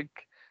feel like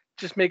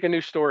just make a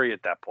new story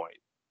at that point.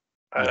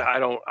 Yeah. I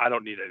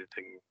don't need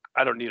anything.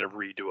 I don't need a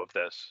redo of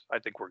this. I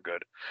think we're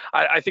good.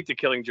 I think the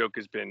Killing Joke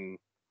has been,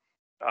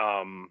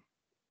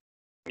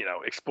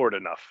 explored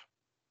enough.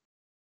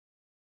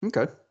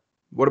 Okay.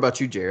 What about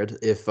you, Jared?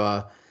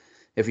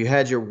 If you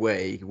had your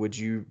way, would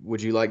you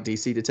like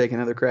DC to take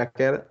another crack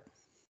at it?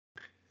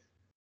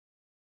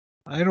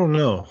 I don't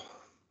know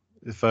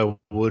if I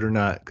would or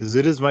not, because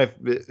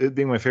it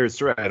being my favorite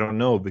story. I don't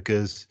know,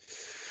 because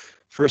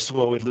first of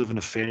all, we live in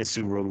a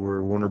fantasy world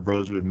where Warner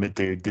Bros. Would admit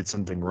they did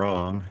something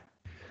wrong,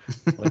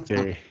 like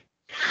they.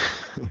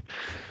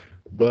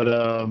 But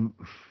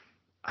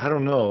I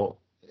don't know.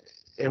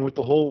 And with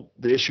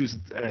the issues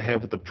I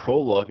have with the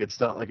prologue, it's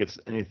not like it's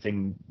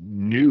anything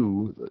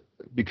new,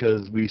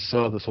 because we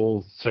saw this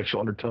whole sexual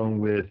undertone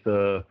with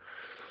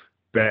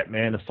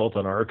Batman Assault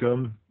on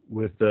Arkham,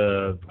 with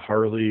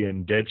Harley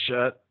and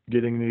Deadshot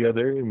getting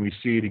together, and we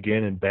see it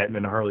again in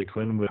Batman and Harley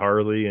Quinn with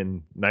Harley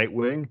and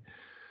Nightwing.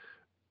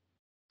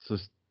 So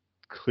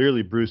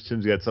clearly Bruce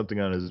Timm's got something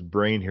on his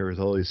brain here with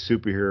all these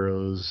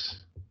superheroes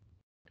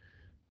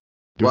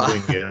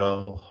doing it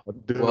all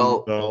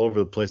over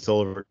the place,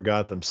 all over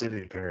Gotham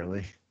City,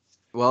 apparently.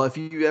 Well, if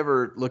you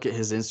ever look at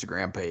his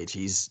Instagram page,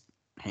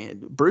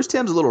 Bruce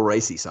Timm's a little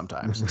racy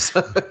sometimes.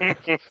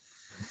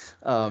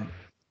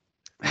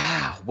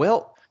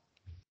 Well,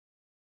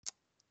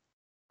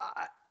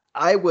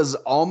 I was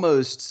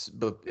almost,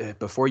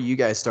 before you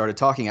guys started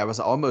talking, I was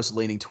almost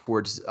leaning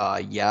towards,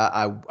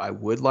 I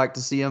would like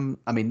to see him.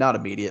 I mean, not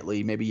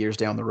immediately, maybe years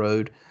down the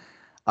road.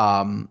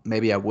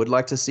 Maybe I would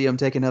like to see him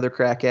take another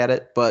crack at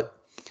it. But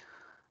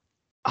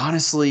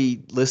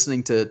honestly,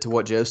 listening to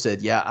what Joe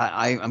said,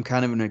 I'm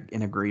kind of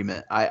in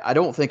agreement. I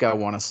don't think I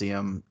want to see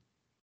him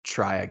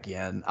try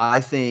again. I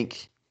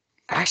think,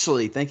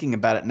 actually, thinking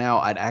about it now,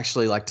 I'd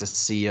actually like to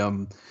see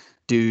him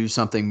do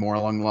something more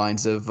along the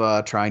lines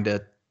of trying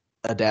to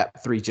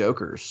adapt Three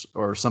Jokers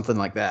or something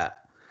like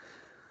that.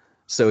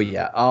 So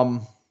I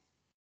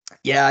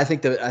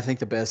think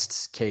the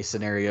best case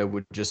scenario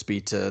would just be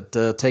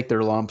to take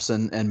their lumps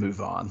and move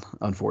on,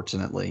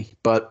 unfortunately.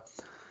 But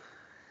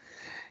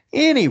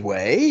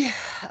anyway,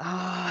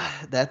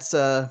 that's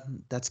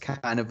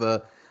kind of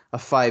a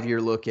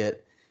 5-year look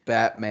at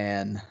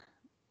Batman: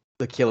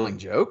 The Killing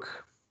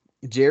Joke.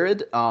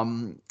 Jared,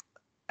 out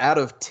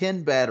of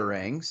 10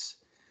 Batarangs,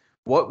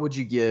 what would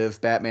you give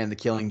Batman: The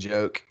Killing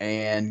Joke?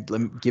 And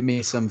give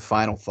me some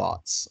final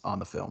thoughts on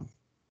the film.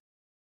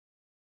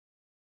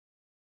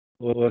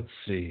 Well, let's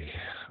see.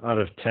 Out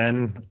of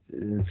 10,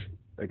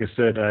 like I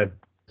said, I've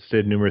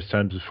said numerous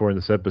times before in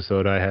this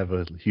episode, I have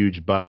a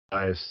huge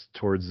bias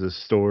towards the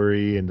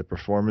story and the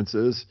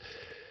performances.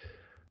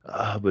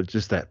 But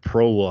just that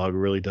prologue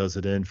really does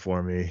it in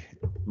for me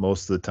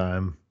most of the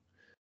time.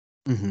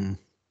 Mm-hmm.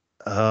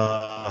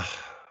 I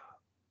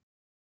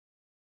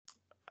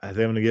think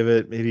I'm going to give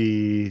it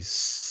maybe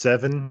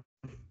 7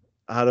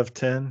 out of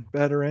 10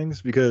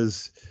 Batarangs,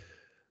 because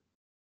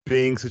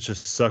being such a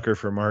sucker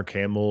for Mark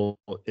Hamill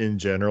in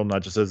general,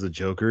 not just as a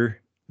Joker,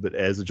 but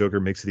as a Joker,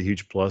 makes it a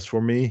huge plus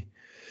for me.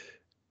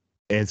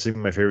 And seeing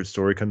my favorite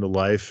story come to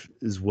life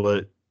is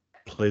what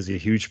plays a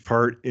huge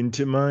part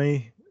into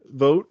my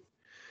vote.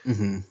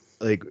 Mm-hmm.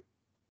 Like,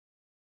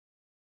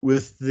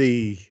 with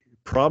the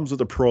problems with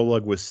the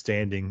prologue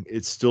withstanding,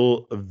 it's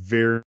still a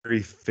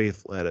very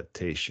faithful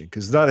adaptation,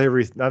 because not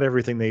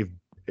everything they've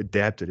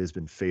adapted has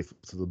been faithful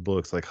to the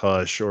books, like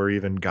Hush or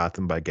even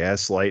Gotham by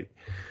Gaslight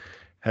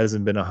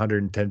hasn't been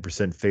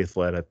 110%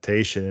 faithful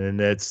adaptation, and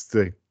that's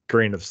the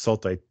grain of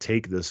salt I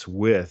take this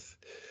with.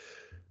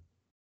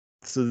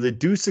 So they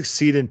do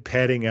succeed in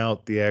padding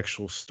out the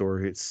actual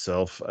story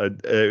itself. I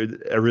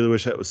really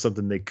wish that was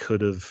something they could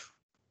have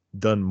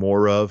done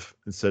more of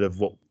instead of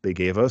what they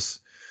gave us.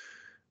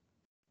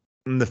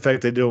 And the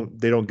fact they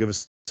don't give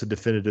us a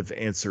definitive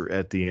answer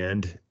at the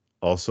end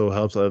also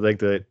helps. I like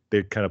that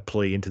they kind of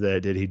play into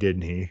that. Did he?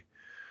 Didn't he?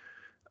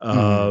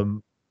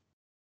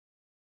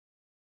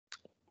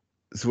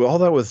 So all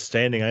that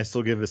withstanding, I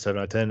still give it a 7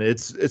 out of 10.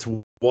 It's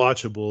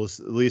watchable.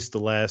 It's at least the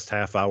last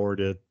half hour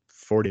to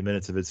 40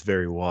 minutes of it's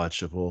very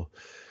watchable.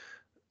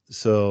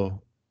 So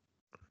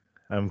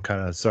I'm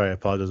kind of sorry. I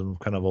apologize. I'm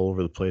kind of all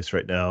over the place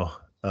right now.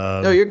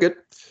 No, you're good.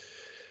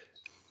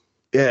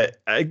 Yeah,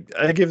 I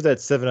give that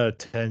 7 out of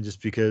 10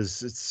 just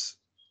because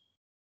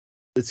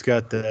it's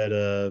got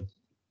that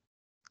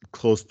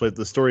close place.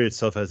 The story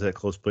itself has that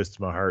close place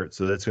to my heart,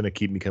 so that's going to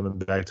keep me coming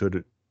back to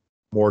it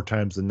more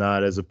times than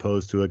not, as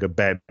opposed to like a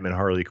Batman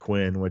Harley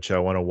Quinn, which I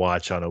want to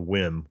watch on a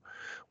whim.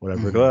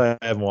 Whatever,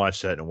 I haven't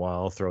watched that in a while.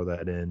 I'll throw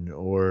that in,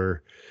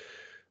 or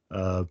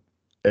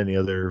any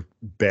other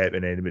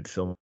Batman animated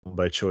film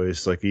by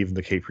choice, like even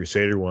the Cape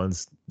Crusader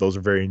ones. Those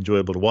are very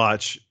enjoyable to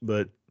watch,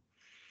 but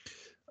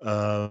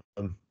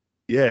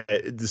yeah,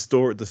 the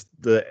story,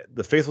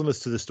 the faithfulness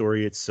to the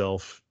story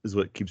itself is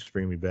what keeps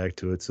bringing me back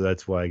to it. So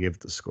that's why I give it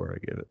the score I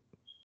give it.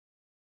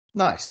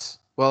 Nice.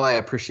 Well, I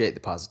appreciate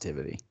the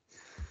positivity.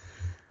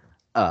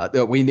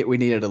 We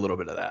needed a little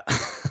bit of that.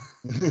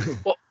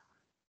 Well,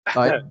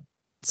 all right.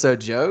 So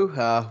Joe,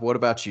 what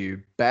about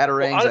you?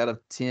 Batarangs out of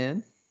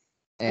 10,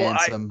 and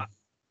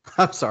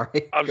I'm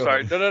sorry. I'm Go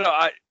sorry. ahead.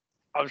 No.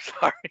 I'm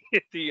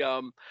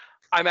sorry.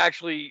 I'm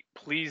actually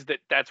pleased that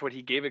that's what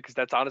he gave it, because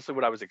that's honestly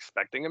what I was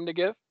expecting him to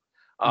give.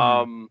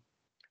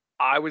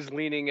 I was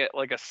leaning at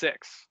like a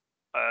 6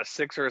 or a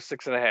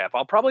 6.5.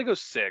 I'll probably go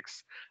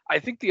 6. I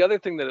think the other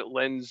thing that it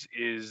lends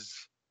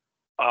is,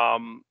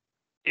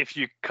 if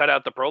you cut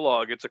out the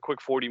prologue, it's a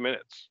quick 40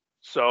 minutes.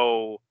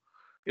 So,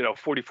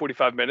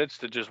 45 minutes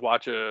to just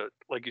watch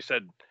like you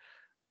said,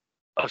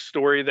 a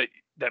story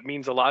that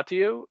means a lot to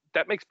you.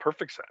 That makes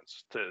perfect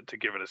sense to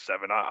give it a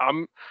 7.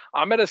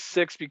 I'm at a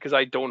 6 because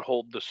I don't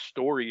hold the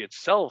story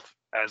itself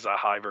as a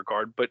high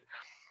regard, but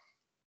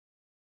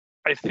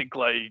I think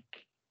like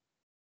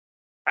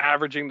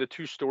averaging the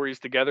two stories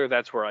together,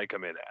 that's where I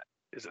come in at,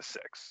 is a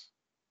 6.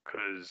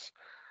 Because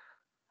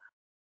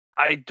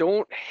I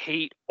don't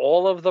hate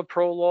all of the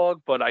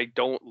prologue, but I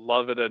don't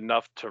love it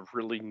enough to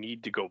really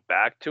need to go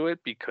back to it,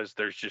 because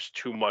there's just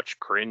too much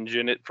cringe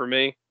in it for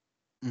me.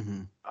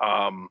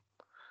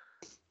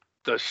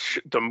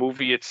 The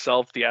movie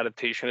itself, the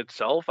adaptation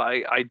itself,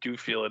 I do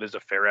feel it is a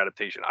fair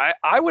adaptation.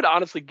 I would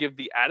honestly give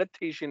the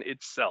adaptation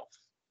itself,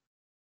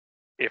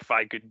 if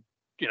I could,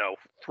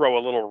 throw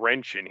a little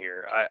wrench in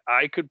here,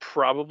 I could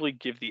probably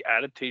give the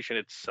adaptation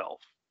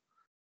itself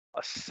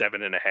a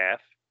 7.5,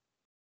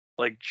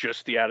 like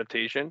just the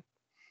adaptation.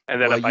 And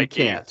then if I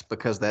can't,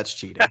 because that's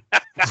cheating.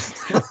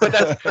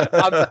 But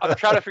I'm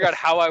trying to figure out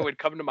how I would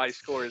come to my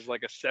score, is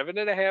like a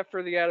 7.5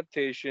 for the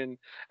adaptation,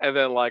 and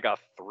then like a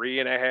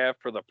 3.5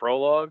 for the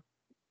prologue.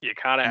 You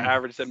kind of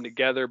average them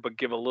together, but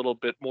give a little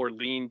bit more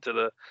lean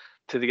to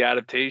the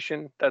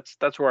adaptation.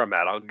 That's where I'm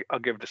at. I'll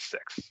give it a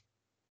 6.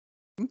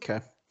 Okay.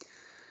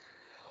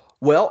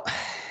 Well,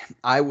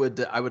 I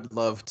would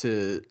love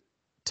to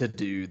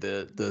do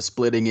the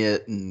splitting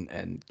it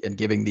and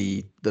giving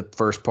the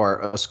first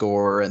part a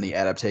score and the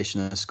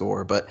adaptation a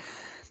score, but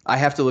I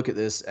have to look at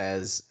this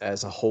as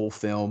a whole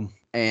film,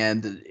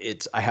 and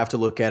I have to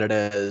look at it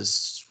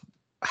as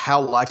how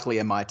likely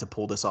am I to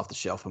pull this off the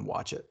shelf and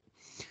watch it.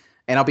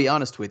 And I'll be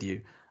honest with you,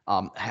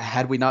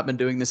 had we not been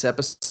doing this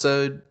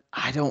episode,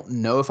 I don't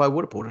know if I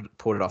would have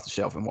pulled it off the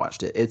shelf and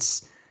watched it.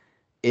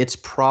 It's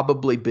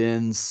probably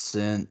been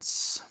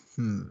since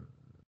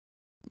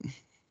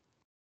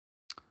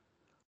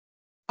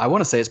I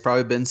want to say it's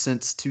probably been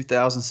since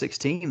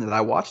 2016 that I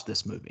watched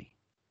this movie.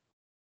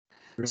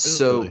 Really?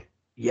 So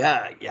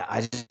yeah,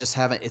 I just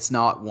haven't. It's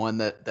not one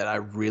that I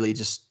really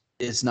just.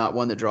 It's not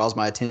one that draws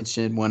my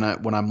attention when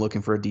I'm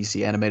looking for a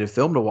DC animated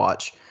film to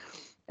watch,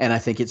 and I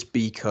think it's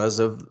because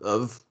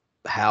of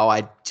how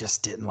I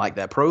just didn't like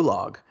that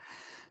prologue.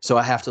 So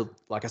I have to,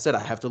 like I said,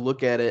 I have to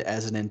look at it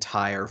as an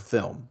entire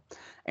film,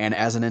 and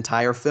as an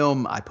entire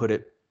film, I put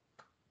it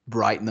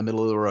right in the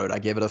middle of the road. I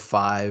give it a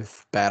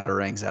 5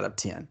 Batarangs out of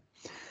 10.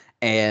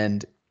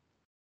 And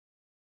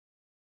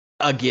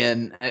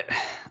again,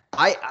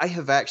 I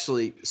have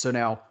actually, so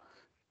now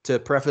to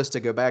preface, to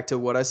go back to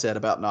what I said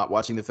about not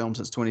watching the film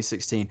since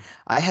 2016,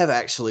 I have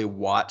actually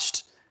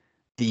watched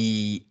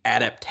the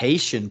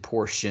adaptation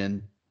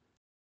portion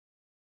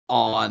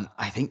on,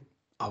 I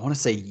want to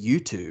say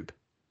YouTube,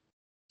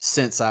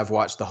 since I've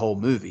watched the whole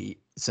movie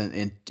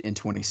in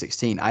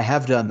 2016. I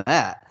have done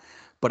that,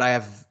 but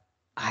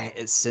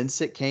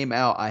since it came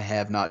out, I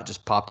have not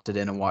just popped it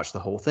in and watched the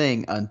whole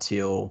thing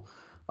until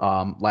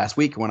last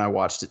week, when I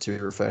watched it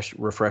to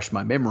refresh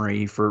my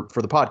memory for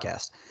the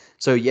podcast.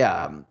 So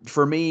yeah,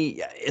 for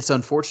me, it's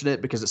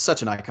unfortunate because it's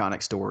such an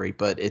iconic story,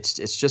 but it's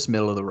just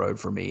middle of the road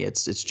for me.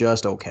 It's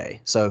just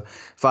okay. So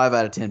 5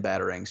 out of 10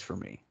 Batarangs for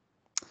me.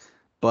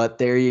 But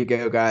there you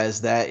go, guys.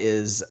 That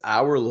is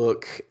our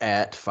look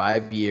at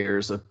 5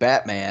 years of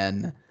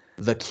Batman: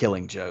 The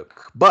Killing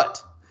Joke.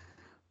 But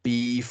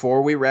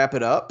before we wrap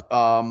it up,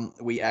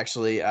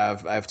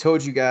 I've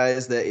told you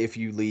guys that if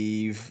you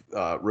leave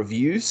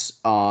reviews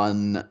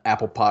on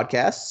Apple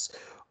Podcasts,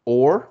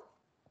 or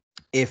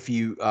if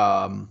you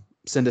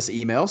send us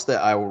emails,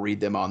 that I will read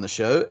them on the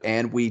show.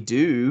 And we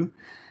do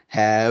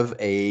have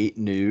a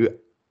new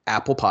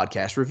Apple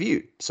Podcast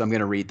review, so I'm going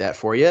to read that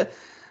for you.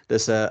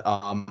 This it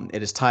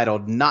is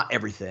titled "Not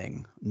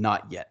Everything,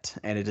 Not Yet,"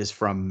 and it is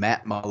from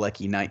Matt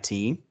Malecki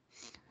 19.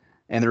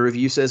 And the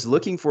review says,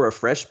 looking for a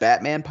fresh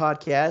Batman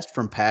podcast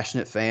from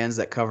passionate fans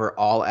that cover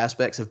all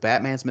aspects of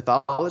Batman's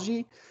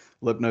mythology?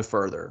 Look no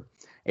further.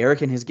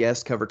 Eric and his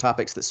guests cover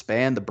topics that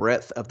span the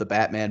breadth of the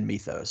Batman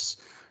mythos.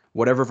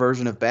 Whatever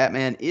version of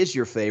Batman is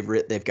your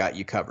favorite, they've got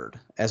you covered.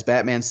 As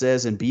Batman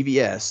says in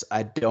BVS,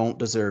 I don't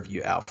deserve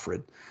you,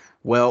 Alfred.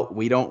 Well,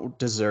 we don't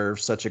deserve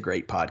such a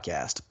great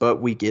podcast,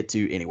 but we get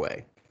to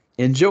anyway.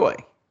 Enjoy,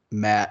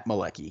 Matt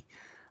Malecki.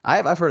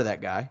 I've heard of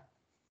that guy.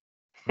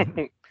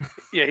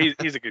 Yeah,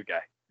 he's a good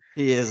guy.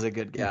 He is a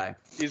good guy.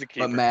 He's a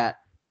keeper. But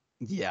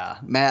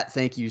Matt,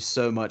 thank you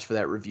so much for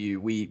that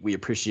review. We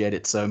appreciate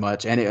it so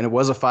much, and it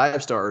was a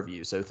 5-star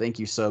review, so thank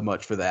you so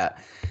much for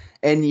that.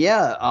 And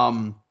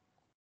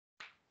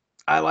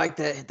I like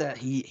that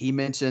he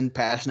mentioned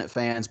passionate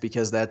fans,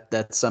 because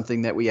that's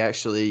something that we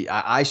actually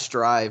I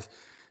strive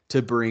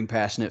to bring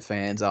passionate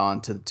fans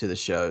on to the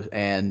show,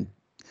 and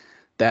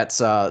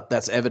that's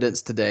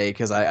evidence today,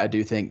 because I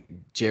do think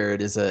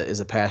Jared is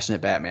a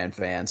passionate Batman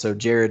fan. So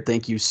Jared,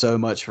 thank you so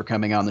much for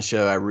coming on the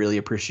show. I really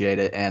appreciate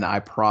it, and I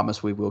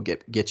promise we will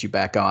get you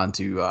back on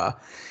to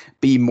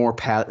be more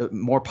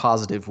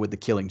positive with the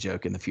Killing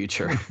Joke in the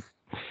future.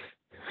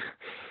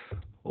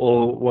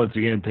 Well, once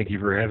again, thank you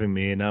for having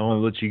me, and I want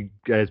to let you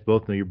guys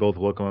both know you're both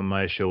welcome on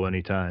my show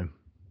anytime.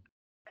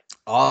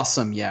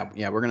 Awesome. Yeah,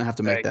 we're gonna have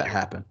to make that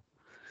happen.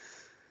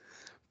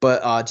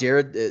 But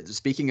Jared,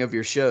 speaking of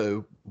your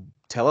show,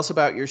 tell us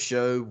about your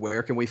show.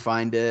 Where can we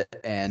find it,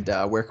 and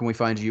where can we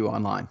find you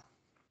online?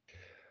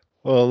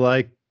 Well,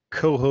 I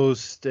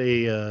co-host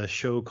a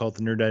show called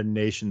the Nerd United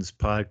Nations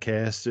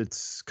podcast.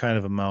 It's kind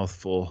of a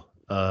mouthful.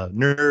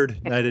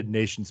 Nerd United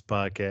Nations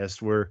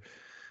podcast, where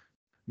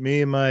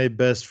me and my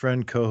best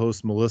friend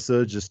co-host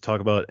Melissa just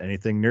talk about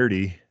anything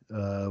nerdy,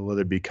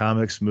 whether it be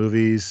comics,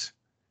 movies,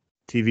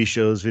 TV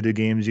shows, video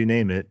games, you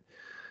name it.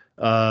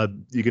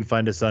 You can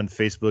find us on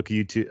Facebook,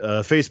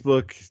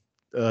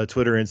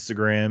 Twitter,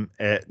 Instagram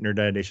at Nerd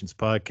United Nations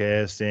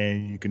Podcast,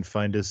 and you can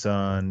find us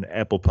on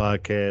Apple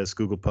Podcasts,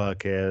 Google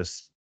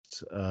Podcasts,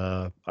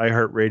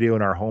 iHeartRadio,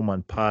 and our home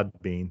on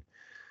Podbean.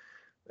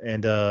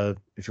 And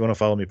if you want to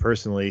follow me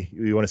personally,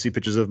 you want to see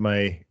pictures of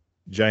my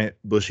giant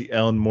bushy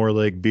Alan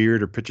Moore-leg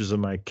beard or pictures of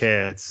my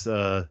cats,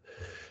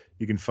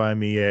 you can find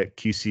me at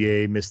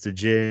QCA Mr.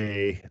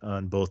 J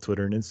on both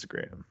Twitter and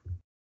Instagram.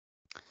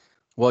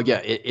 Well, yeah,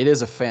 it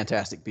is a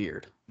fantastic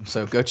beard,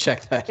 so go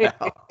check that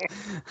out.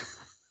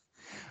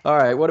 All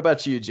right, what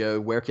about you, Joe?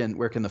 Where can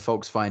the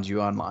folks find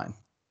you online?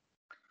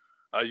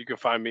 You can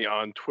find me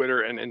on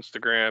Twitter and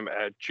Instagram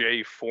at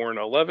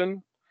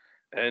jforn11,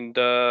 and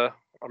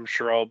I'm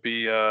sure I'll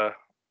be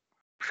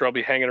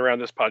hanging around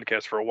this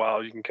podcast for a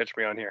while. You can catch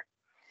me on here.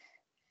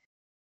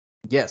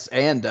 Yes,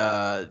 and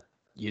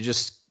you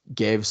just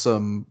gave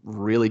some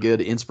really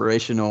good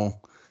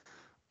inspirational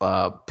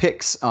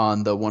picks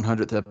on the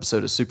 100th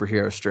episode of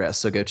Superhero Stress,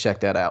 so go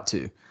check that out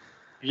too.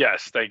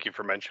 Yes, thank you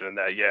for mentioning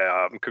that.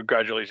 Yeah,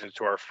 congratulations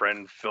to our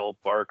friend Philip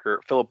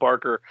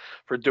Barker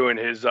for doing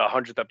his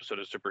 100th episode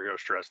of Superhero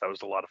Stress. That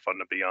was a lot of fun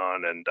to be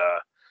on, and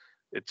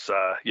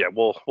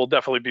we'll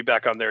definitely be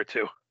back on there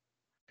too.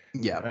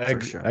 Yeah,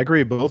 for sure. I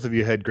agree. Both of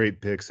you had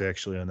great picks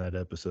actually on that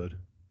episode.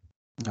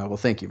 Oh, well,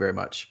 thank you very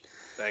much.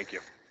 Thank you.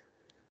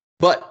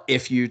 But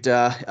if you'd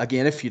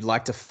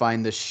like to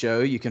find the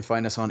show, you can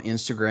find us on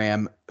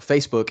Instagram,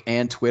 Facebook,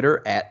 and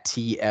Twitter at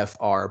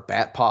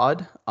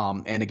TFRBatPod.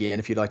 And again,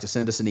 if you'd like to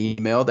send us an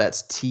email,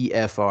 that's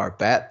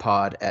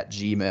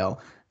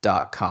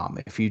tfrbatpod@gmail.com.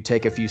 If you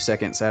take a few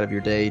seconds out of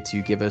your day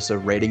to give us a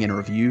rating and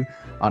review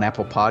on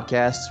Apple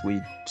Podcasts, we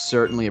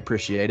certainly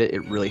appreciate it.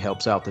 It really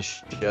helps out the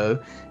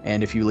show.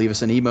 And if you leave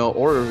us an email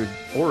or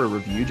a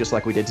review, just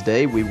like we did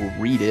today, we will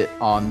read it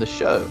on the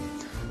show.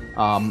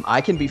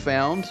 I can be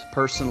found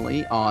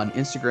personally on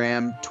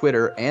Instagram,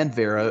 Twitter, and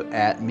Vero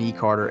at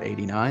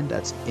mecarter89.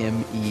 That's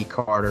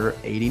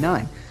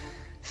MECarter89.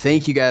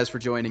 Thank you guys for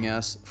joining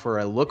us for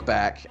a look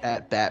back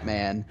at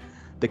Batman: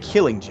 The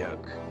Killing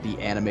Joke, the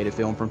animated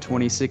film from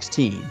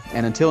 2016.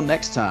 And until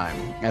next time,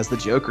 as the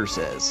Joker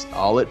says,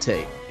 all it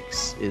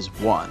takes is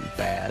one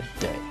bad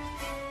day.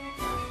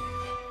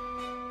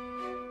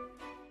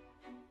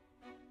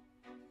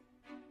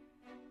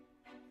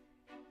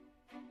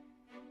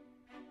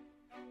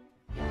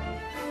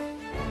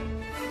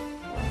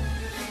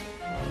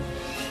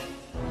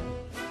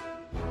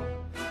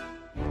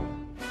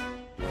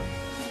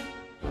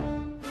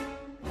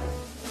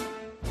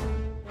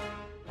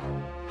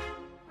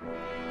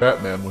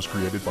 Batman was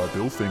created by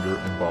Bill Finger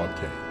and Bob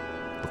Kane.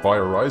 The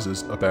Fire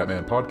Rises, a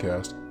Batman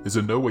podcast, is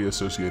in no way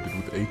associated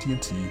with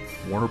AT&T,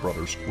 Warner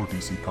Brothers, or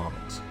DC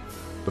Comics.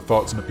 The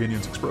thoughts and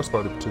opinions expressed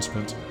by the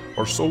participants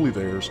are solely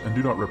theirs and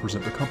do not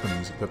represent the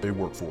companies that they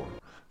work for.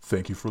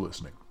 Thank you for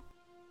listening.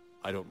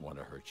 I don't want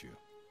to hurt you.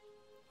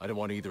 I don't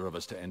want either of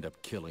us to end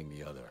up killing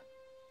the other.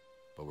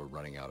 But we're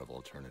running out of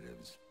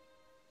alternatives.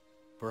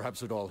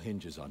 Perhaps it all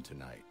hinges on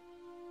tonight.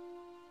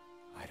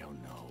 I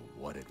don't know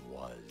what it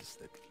was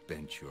that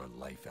bent your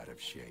life out of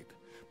shape,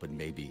 but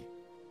maybe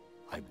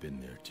I've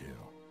been there too.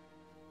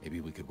 Maybe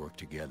we could work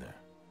together.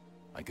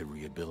 I could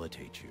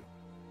rehabilitate you.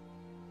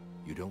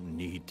 You don't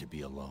need to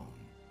be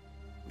alone.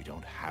 We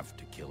don't have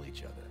to kill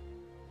each other.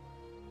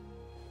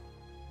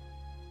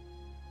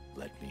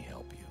 Let me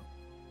help you.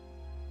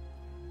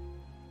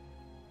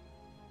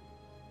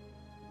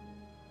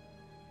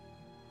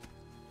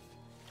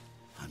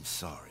 I'm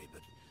sorry,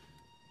 but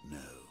no.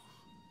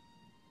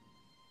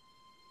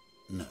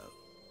 No.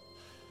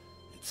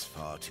 It's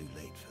far too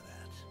late for that.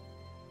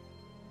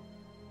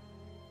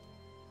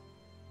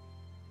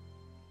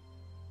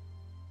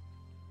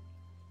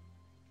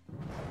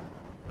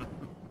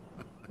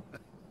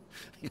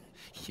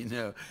 You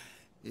know,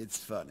 it's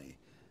funny.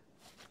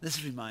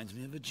 This reminds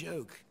me of a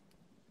joke.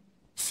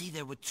 See,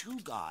 there were two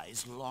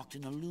guys locked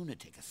in a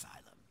lunatic asylum.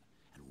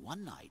 And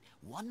one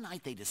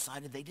night they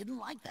decided they didn't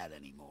like that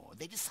anymore.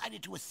 They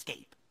decided to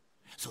escape.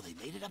 So they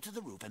made it up to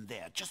the roof, and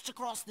there, just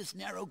across this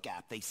narrow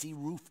gap, they see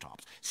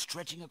rooftops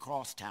stretching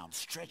across town,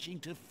 stretching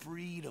to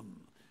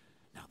freedom.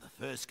 Now, the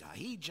first guy,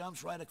 he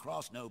jumps right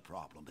across, no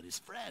problem. But his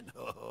friend,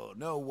 oh,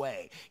 no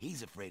way.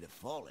 He's afraid of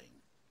falling.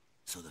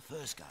 So the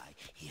first guy,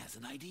 he has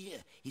an idea.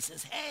 He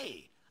says,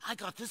 hey, I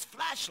got this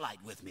flashlight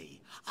with me.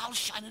 I'll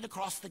shine it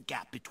across the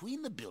gap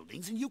between the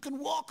buildings, and you can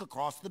walk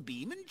across the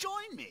beam and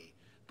join me.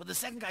 But the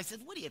second guy says,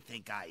 what do you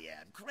think I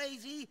am,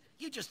 crazy?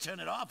 You just turn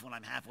it off when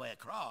I'm halfway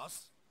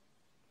across.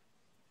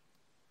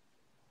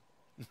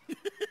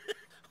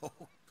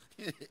 Oh,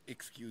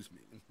 excuse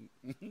me.